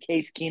starters in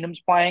case Keenum's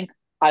playing,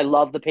 I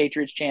love the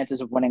Patriots' chances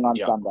of winning on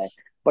Sunday.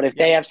 But if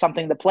they have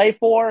something to play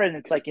for, and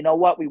it's like, you know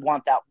what? We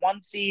want that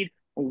 1 seed.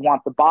 We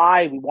want the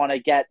bye. We want to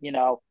get,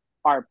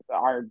 our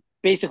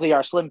basically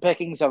our slim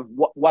pickings of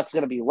what's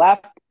going to be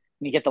left.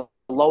 And you get the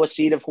lowest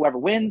seed of whoever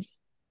wins.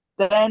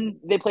 Then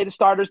they play the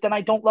starters. Then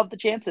I don't love the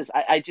chances.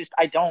 I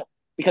don't,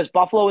 because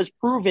Buffalo has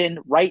proven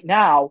right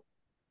now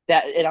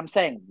that, and I'm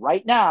saying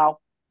right now,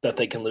 that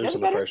they can lose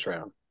in the first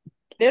round.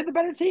 They're the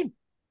better team.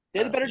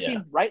 They're the better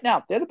team right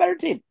now. They're the better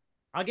team.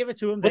 I'll give it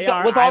to them.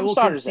 I will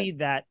concede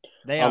that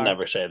they are. I'll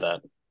never say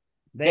that.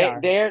 They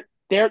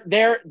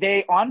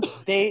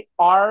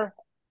are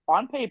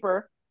on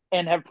paper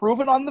and have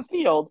proven on the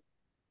field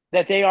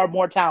that they are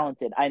more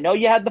talented. I know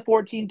you had the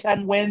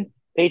 14-10 win.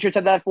 Patriots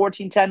had that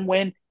 14-10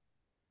 win.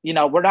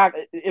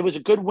 It was a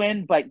good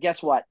win, but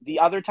guess what? The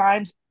other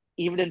times,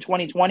 even in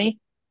 2020,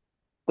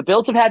 the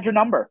Bills have had your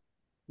number.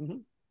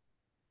 Mm-hmm.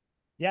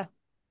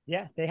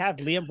 Yeah, they have.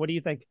 Liam, what do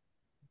you think?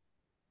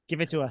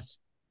 Give it to us.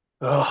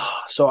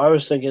 So I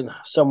was thinking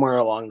somewhere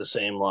along the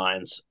same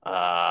lines.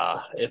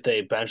 If they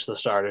bench the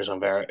starters,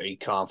 I'm very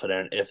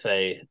confident. If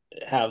they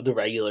have the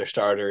regular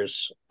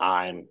starters,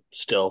 I'm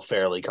still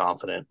fairly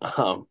confident.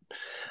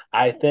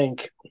 I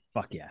think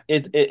fuck yeah.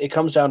 It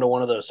comes down to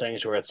one of those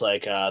things where it's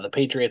like the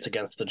Patriots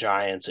against the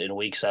Giants in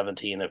week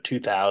 17 of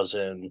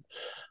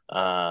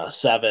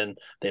 2007.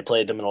 They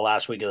played them in the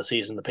last week of the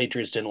season. The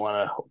Patriots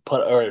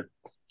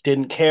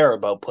didn't care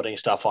about putting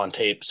stuff on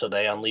tape, so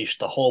they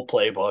unleashed the whole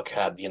playbook,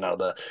 had,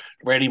 the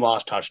Randy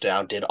Moss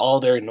touchdown, did all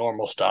their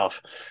normal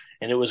stuff,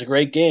 and it was a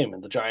great game,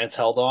 and the Giants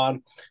held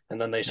on, and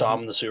then they saw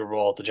them in the Super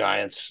Bowl. The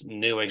Giants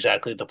knew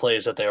exactly the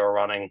plays that they were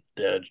running.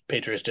 The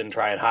Patriots didn't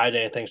try and hide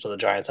anything, so the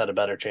Giants had a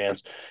better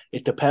chance.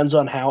 It depends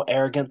on how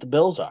arrogant the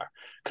Bills are,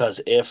 because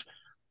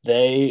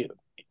even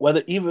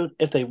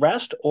if they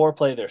rest or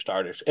play their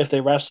starters, if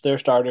they rest their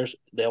starters,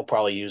 they'll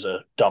probably use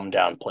a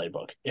dumbed-down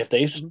playbook. If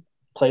they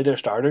play their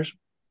starters,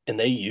 and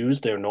they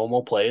use their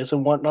normal plays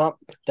and whatnot,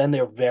 then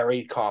they're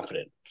very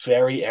confident,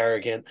 very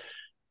arrogant.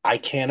 I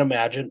can't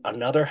imagine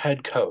another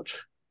head coach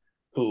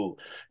who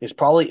is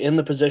probably in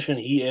the position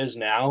he is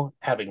now,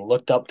 having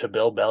looked up to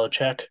Bill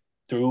Belichick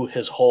through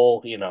his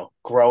whole,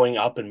 growing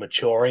up and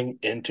maturing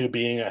into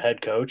being a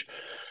head coach.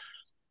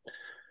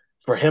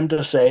 For him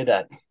to say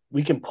that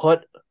we can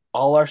put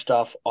all our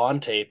stuff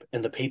on tape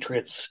and the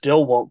Patriots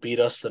still won't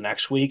beat us the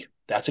next week,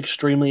 that's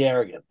extremely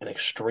arrogant and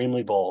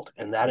extremely bold.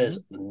 And that is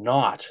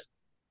not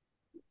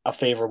a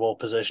favorable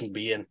position to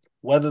be in,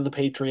 whether the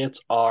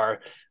Patriots are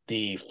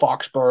the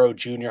Foxborough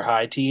junior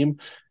high team,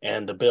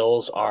 and the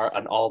Bills are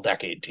an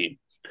all-decade team.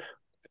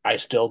 I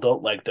still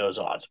don't like those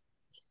odds.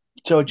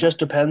 So it just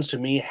depends to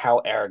me how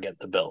arrogant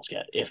the Bills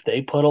get. If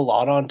they put a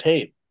lot on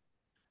tape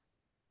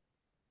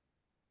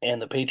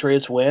and the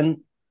Patriots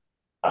win,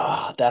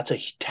 that's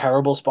a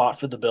terrible spot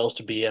for the Bills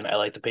to be in. I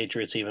like the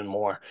Patriots even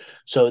more.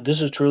 So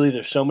this is truly,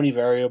 there's so many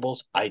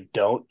variables. I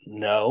don't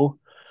know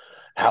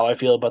how I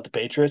feel about the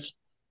Patriots,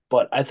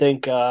 but I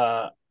think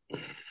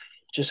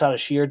just out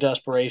of sheer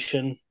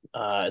desperation,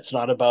 it's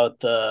not about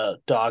the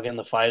dog in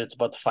the fight. It's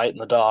about the fight and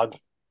the dog.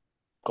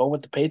 Go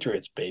with the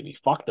Patriots, baby.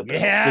 Fuck the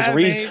Bills. Yeah, There's a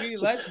baby.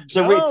 Let's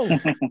go.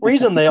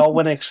 Reason they all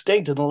went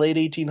extinct in the late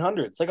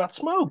 1800s. They got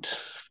smoked.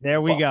 There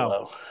we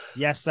go.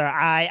 Yes, sir.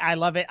 I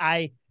love it.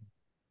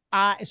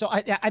 So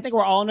I think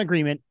we're all in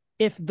agreement.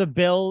 If the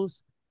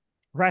Bills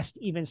rest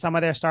even some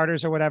of their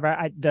starters or whatever,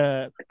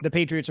 the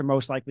Patriots are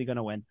most likely going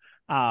to win.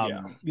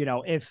 You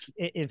know, if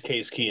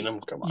Case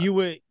Keenum, come on, you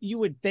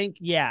would think,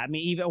 yeah. I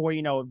mean, even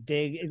or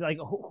Dig, like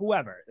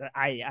whoever.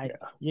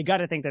 You got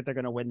to think that they're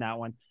going to win that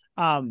one.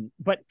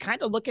 But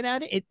kind of looking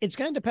at it, it's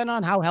going to depend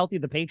on how healthy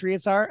the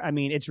Patriots are. I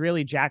mean, it's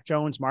really Jack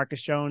Jones,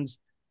 Marcus Jones.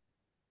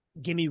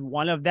 Give me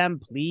one of them,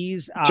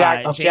 please.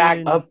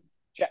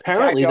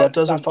 Apparently that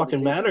doesn't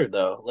fucking matter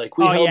though. Like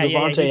we held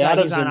Devontae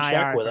Adams in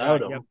check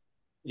without him.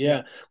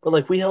 Yep. But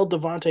like we held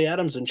Devontae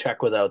Adams in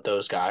check without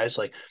those guys.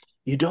 Like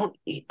you don't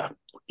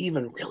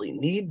even really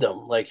need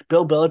them. Like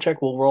Bill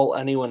Belichick will roll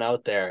anyone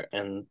out there,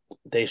 and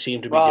they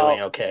seem to be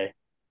doing okay.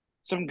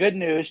 Some good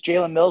news: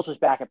 Jalen Mills is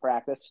back at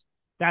practice.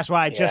 That's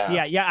why I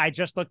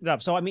just looked it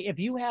up. So I mean, if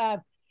you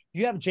have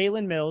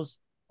Jalen Mills,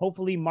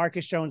 hopefully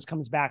Marcus Jones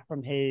comes back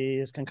from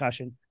his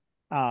concussion.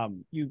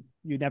 You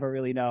never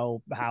really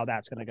know how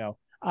that's going to go.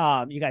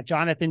 You got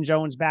Jonathan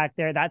Jones back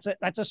there. That's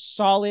a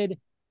solid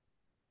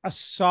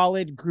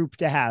group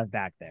to have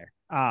back there.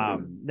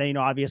 Then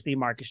obviously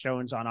Marcus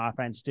Jones on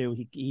offense too.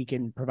 He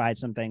can provide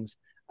some things.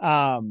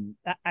 I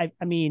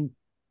mean,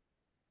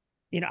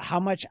 how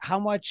much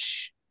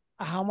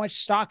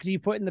stock do you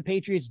put in the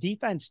Patriots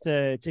defense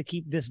to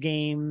keep this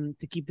game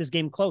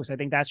close? I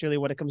think that's really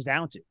what it comes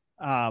down to.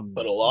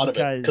 But a lot of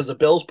it because the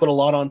Bills put a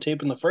lot on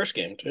tape in the first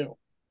game too.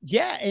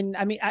 Yeah, and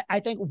I mean, I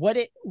think what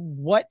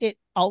it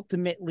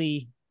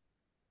ultimately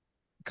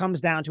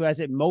comes down to, as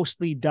it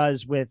mostly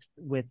does with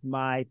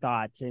my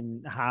thoughts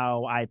and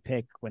how I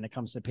pick when it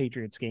comes to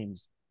Patriots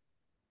games,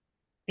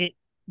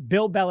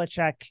 Bill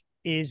Belichick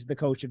is the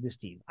coach of this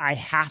team. I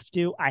have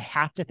to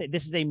think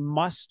this is a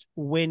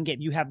must-win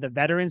game. You have the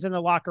veterans in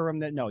the locker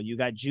room that know. You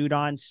got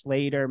Judon,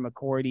 Slater,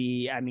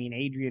 McCourty, I mean,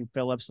 Adrian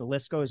Phillips, the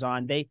list goes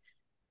on.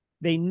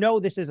 They know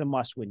this is a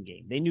must-win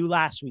game. They knew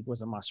last week was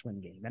a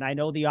must-win game. And I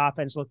know the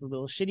offense looked a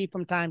little shitty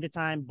from time to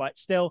time, but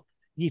still,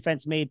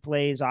 defense made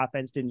plays.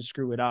 Offense didn't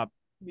screw it up.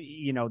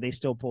 They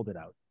still pulled it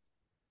out.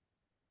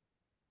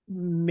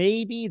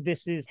 Maybe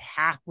this is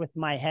half with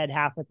my head,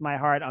 half with my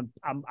heart.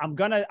 I'm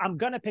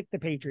gonna pick the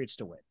Patriots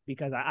to win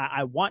because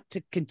I want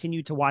to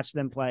continue to watch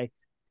them play.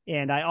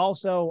 And I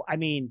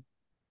mean,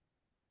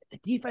 the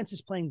defense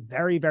is playing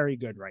very, very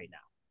good right now.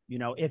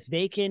 If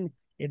they can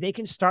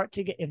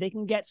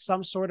get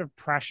some sort of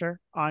pressure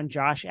on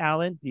Josh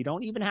Allen, you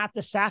don't even have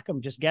to sack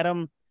him. Just get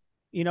him,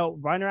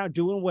 running around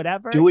doing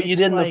whatever. Do what you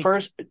didn't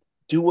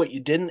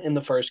in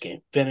the first game.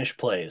 Finish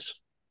plays.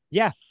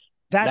 Yeah.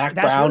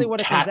 That's really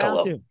what it comes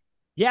down to.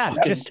 Yeah.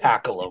 Just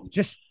tackle him.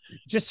 Just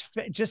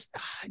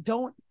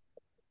don't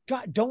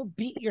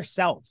beat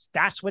yourselves.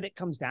 That's what it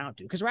comes down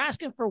to. Because we're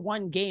asking for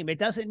one game. It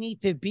doesn't need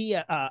to be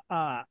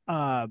a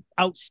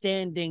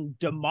outstanding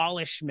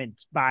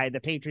demolishment by the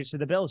Patriots or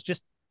the Bills.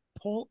 Just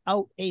pull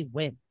out a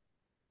win.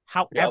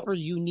 However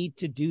you need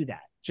to do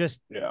that.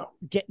 Just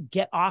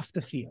get off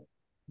the field.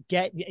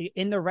 Get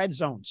in the red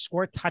zone.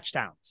 Score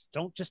touchdowns.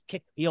 Don't just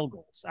kick field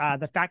goals.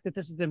 The fact that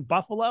this is in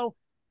Buffalo,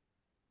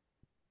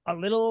 a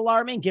little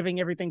alarming, given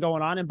everything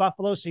going on in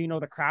Buffalo. So,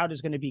 the crowd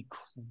is going to be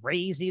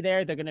crazy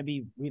there. They're going to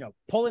be,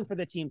 pulling for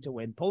the team to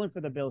win, pulling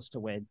for the Bills to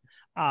win.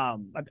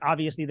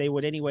 Obviously they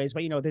would anyways,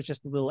 but there's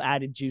just a little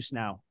added juice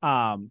now.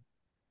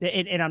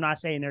 And I'm not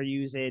saying they're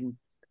using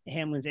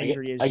Hamlin's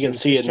injury. I can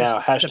see it now.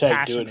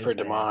 Hashtag do it for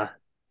DeMar.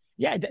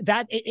 Yeah,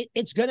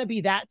 it's going to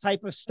be that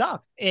type of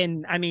stuff.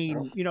 And I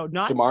mean,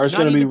 DeMar's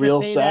going to be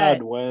real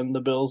sad when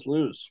the Bills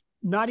lose.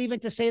 Not even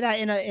to say that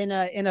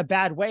in a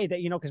bad way that,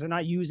 because they're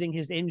not using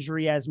his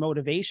injury as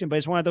motivation, but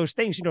it's one of those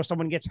things,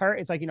 someone gets hurt.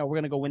 It's like, we're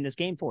going to go win this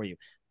game for you.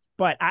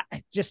 But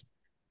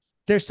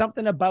there's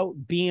something about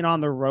being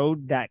on the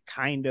road that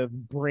kind of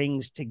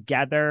brings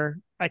together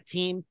a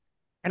team.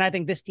 And I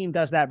think this team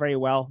does that very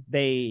well.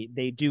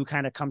 They do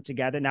kind of come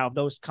together. Now, if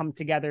those come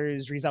together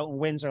as result in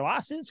wins or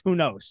losses, who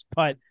knows?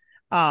 But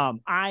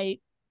I'm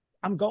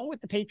going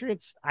with the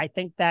Patriots. I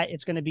think that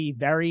it's going to be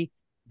very,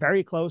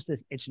 very close.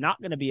 It's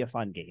not going to be a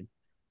fun game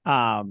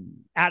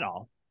at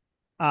all.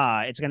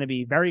 It's going to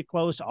be very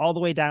close all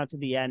the way down to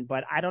the end.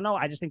 But I don't know.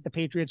 I just think the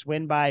Patriots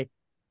win by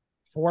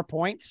 4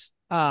 points.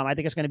 I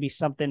think it's going to be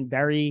something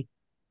very,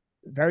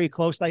 very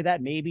close like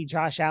that. Maybe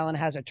Josh Allen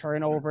has a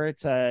turnover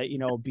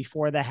to,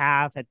 before the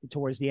half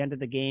towards the end of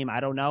the game.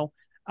 I don't know.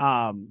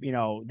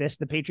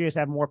 The Patriots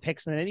have more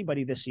picks than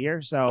anybody this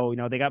year. So,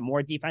 they got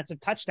more defensive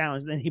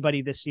touchdowns than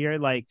anybody this year.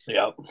 Like,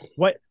 yep.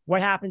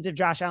 What happens if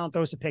Josh Allen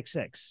throws a pick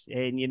six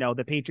and,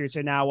 the Patriots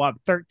are now up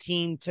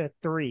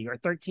 13-3 or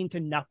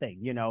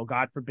 13-0,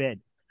 God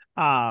forbid.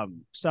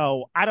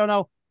 So I don't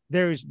know.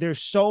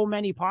 There's so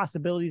many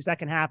possibilities that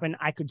can happen.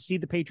 I could see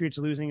the Patriots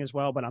losing as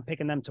well, but I'm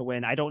picking them to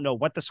win. I don't know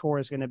what the score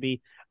is going to be.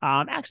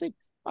 Actually,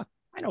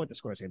 I know what the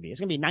score is going to be.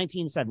 It's going to be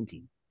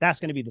 19-17. That's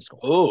going to be the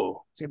score. Ooh.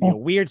 It's going to be a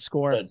weird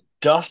score. A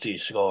dusty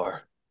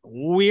score.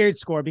 Weird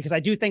score, because I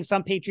do think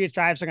some Patriots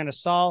drives are going to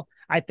stall.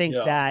 I think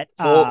that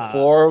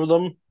four of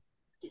them.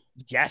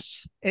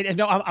 Yes. And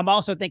no, I'm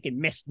also thinking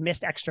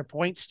missed extra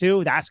points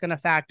too. That's going to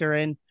factor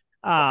in.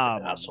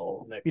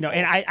 Asshole,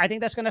 and I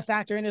think that's going to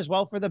factor in as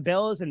well for the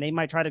Bills, and they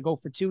might try to go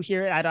for two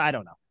here. I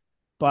don't know,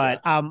 but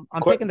I'm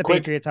picking the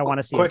Patriots. I want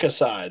to see. Quick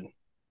aside,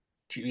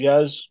 do you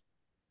guys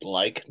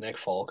like Nick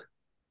Folk?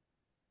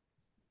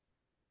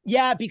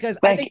 Yeah, because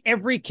I think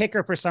every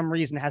kicker for some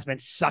reason has been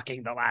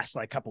sucking the last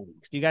couple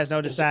weeks. Do you guys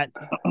notice that?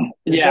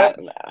 Yeah,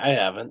 I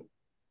haven't.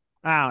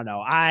 I don't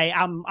know.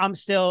 I'm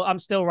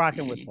still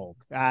rocking with Folk.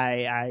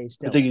 I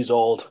think he's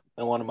old.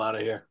 I want him out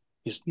of here.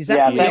 He's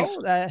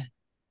old.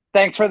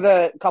 Thanks for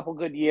the couple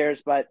good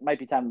years, but might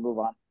be time to move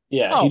on.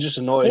 Yeah, he just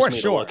annoys me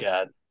to look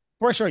at.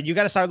 For sure. You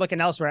got to start looking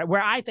elsewhere. Where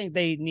I think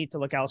they need to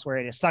look elsewhere,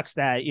 and it sucks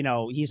that,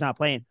 he's not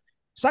playing.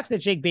 Sucks that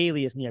Jake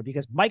Bailey isn't here,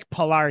 because Mike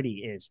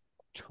Pilardi is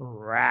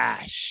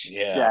trash.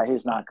 Yeah,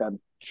 he's not good.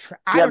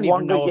 I don't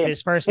even know if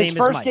his first name is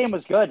Mike. His first game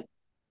was good.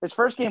 His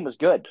first game was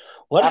good.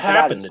 What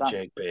happened to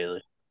Jake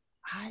Bailey?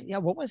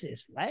 What was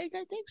his leg?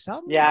 I think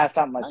something. Yeah,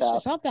 something like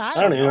that. Something. I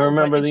don't even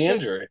remember the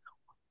injury.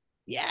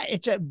 Yeah,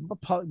 it's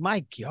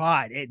my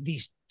God,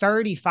 these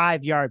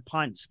 35-yard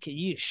punts, can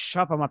you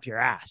shove them up your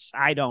ass?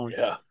 I don't.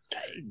 Yeah.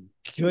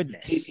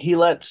 Goodness. He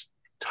lets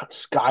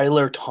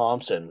Skylar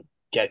Thompson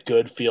get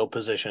good field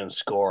position and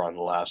score on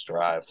the last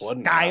drive.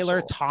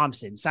 Skylar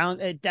Thompson.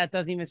 That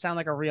doesn't even sound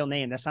like a real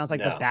name. That sounds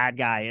like the bad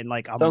guy in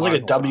like a sounds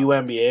like a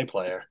WNBA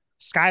player.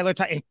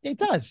 Skylar. It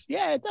does.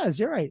 Yeah, it does.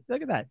 You're right.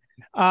 Look at that.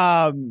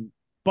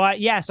 But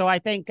yeah, so I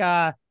think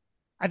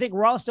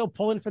we're all still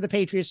pulling for the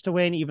Patriots to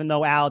win, even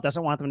though Al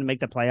doesn't want them to make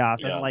the playoffs.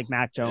 Doesn't like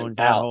Mac Jones.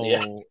 That whole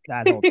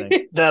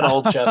thing. That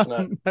old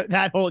chestnut.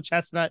 That whole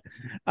chestnut.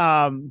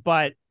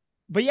 But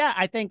yeah,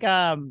 I think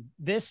I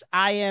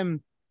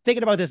am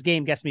thinking about this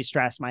game gets me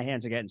stressed. My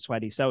hands are getting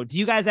sweaty. So do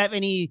you guys have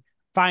any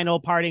final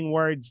parting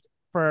words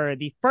for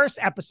the first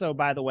episode,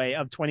 by the way,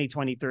 of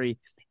 2023,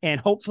 and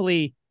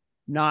hopefully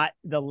not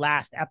the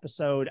last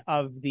episode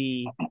of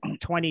the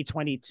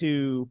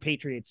 2022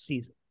 Patriots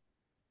season?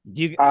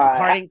 Do you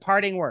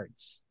parting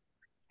words?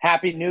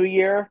 Happy New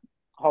Year.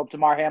 Hope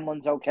Damar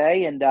Hamlin's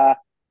okay. And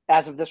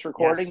as of this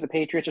recording, the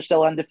Patriots are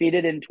still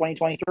undefeated in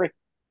 2023.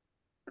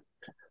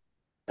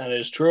 That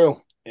is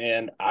true.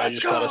 And I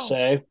just got to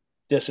say,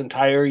 this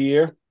entire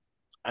year,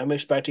 I'm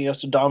expecting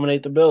us to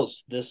dominate the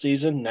Bills this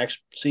season, next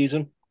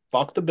season.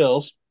 Fuck the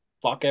Bills.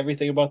 Fuck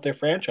everything about their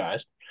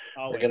franchise.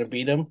 We're going to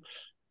beat them.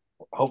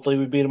 Hopefully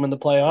we beat them in the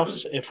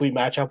playoffs. If we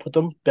match up with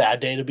them, bad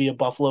day to be a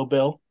Buffalo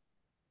Bill.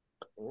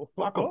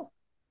 Fuck them.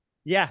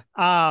 Yeah.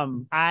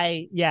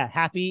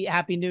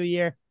 Happy New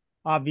Year.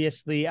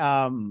 Obviously,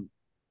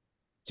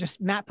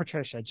 just Matt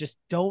Patricia, just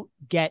don't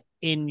get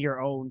in your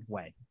own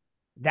way.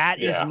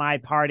 That is my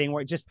parting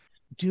word. Just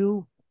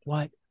do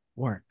what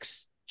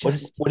works.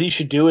 What you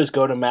should do is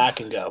go to Mac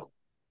and go,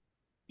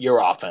 your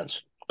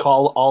offense.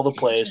 Call all the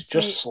plays.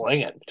 Just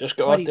sling it. Just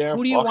go out there.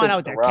 Who do you want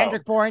out there?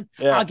 Kendrick Bourne?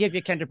 Yeah. I'll give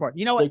you Kendrick Bourne.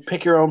 You know what?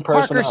 Pick your own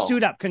personnel. Parker,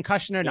 suit up,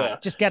 concussion or not. Yeah.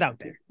 Just get out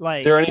there.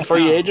 Like, there any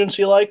free agents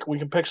you like? We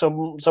can pick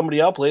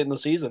somebody up late in the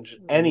season.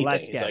 Just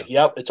anything. He's like,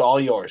 yep, it's all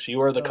yours.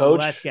 You are the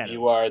coach.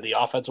 You are the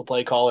offensive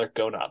play caller.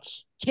 Go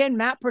nuts. Can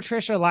Matt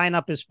Patricia line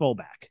up as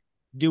fullback?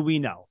 Do we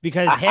know?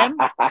 Because him,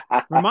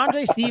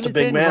 Ramondre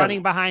Stevenson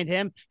running behind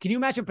him. Can you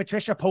imagine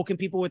Patricia poking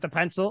people with a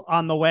pencil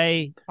on the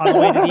way to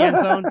the end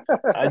zone?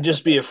 I'd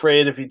just be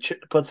afraid if he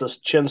puts his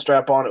chin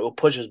strap on, it will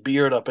push his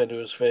beard up into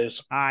his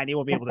face. And he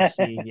won't be able to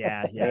see.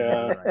 Yeah.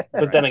 Right.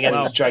 But then again,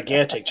 he's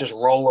gigantic. Just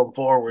roll him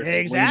forward.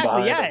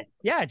 Exactly.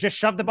 Yeah. Just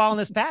shove the ball in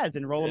his pads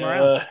and roll him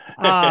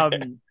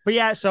around. But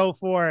yeah, so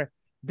for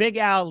Big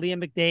Al,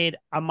 Liam McDade,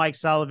 I'm Mike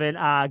Sullivan.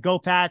 Go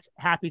Pats.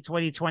 Happy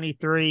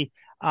 2023.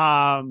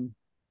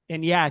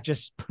 And yeah,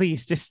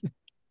 please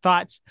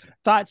thoughts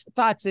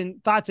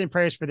and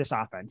prayers for this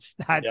offense.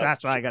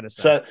 That's what I got to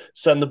say.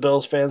 Send the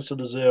Bills fans to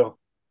the zoo.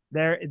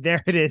 There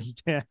it is.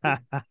 All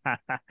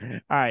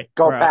right.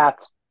 Go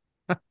Pats.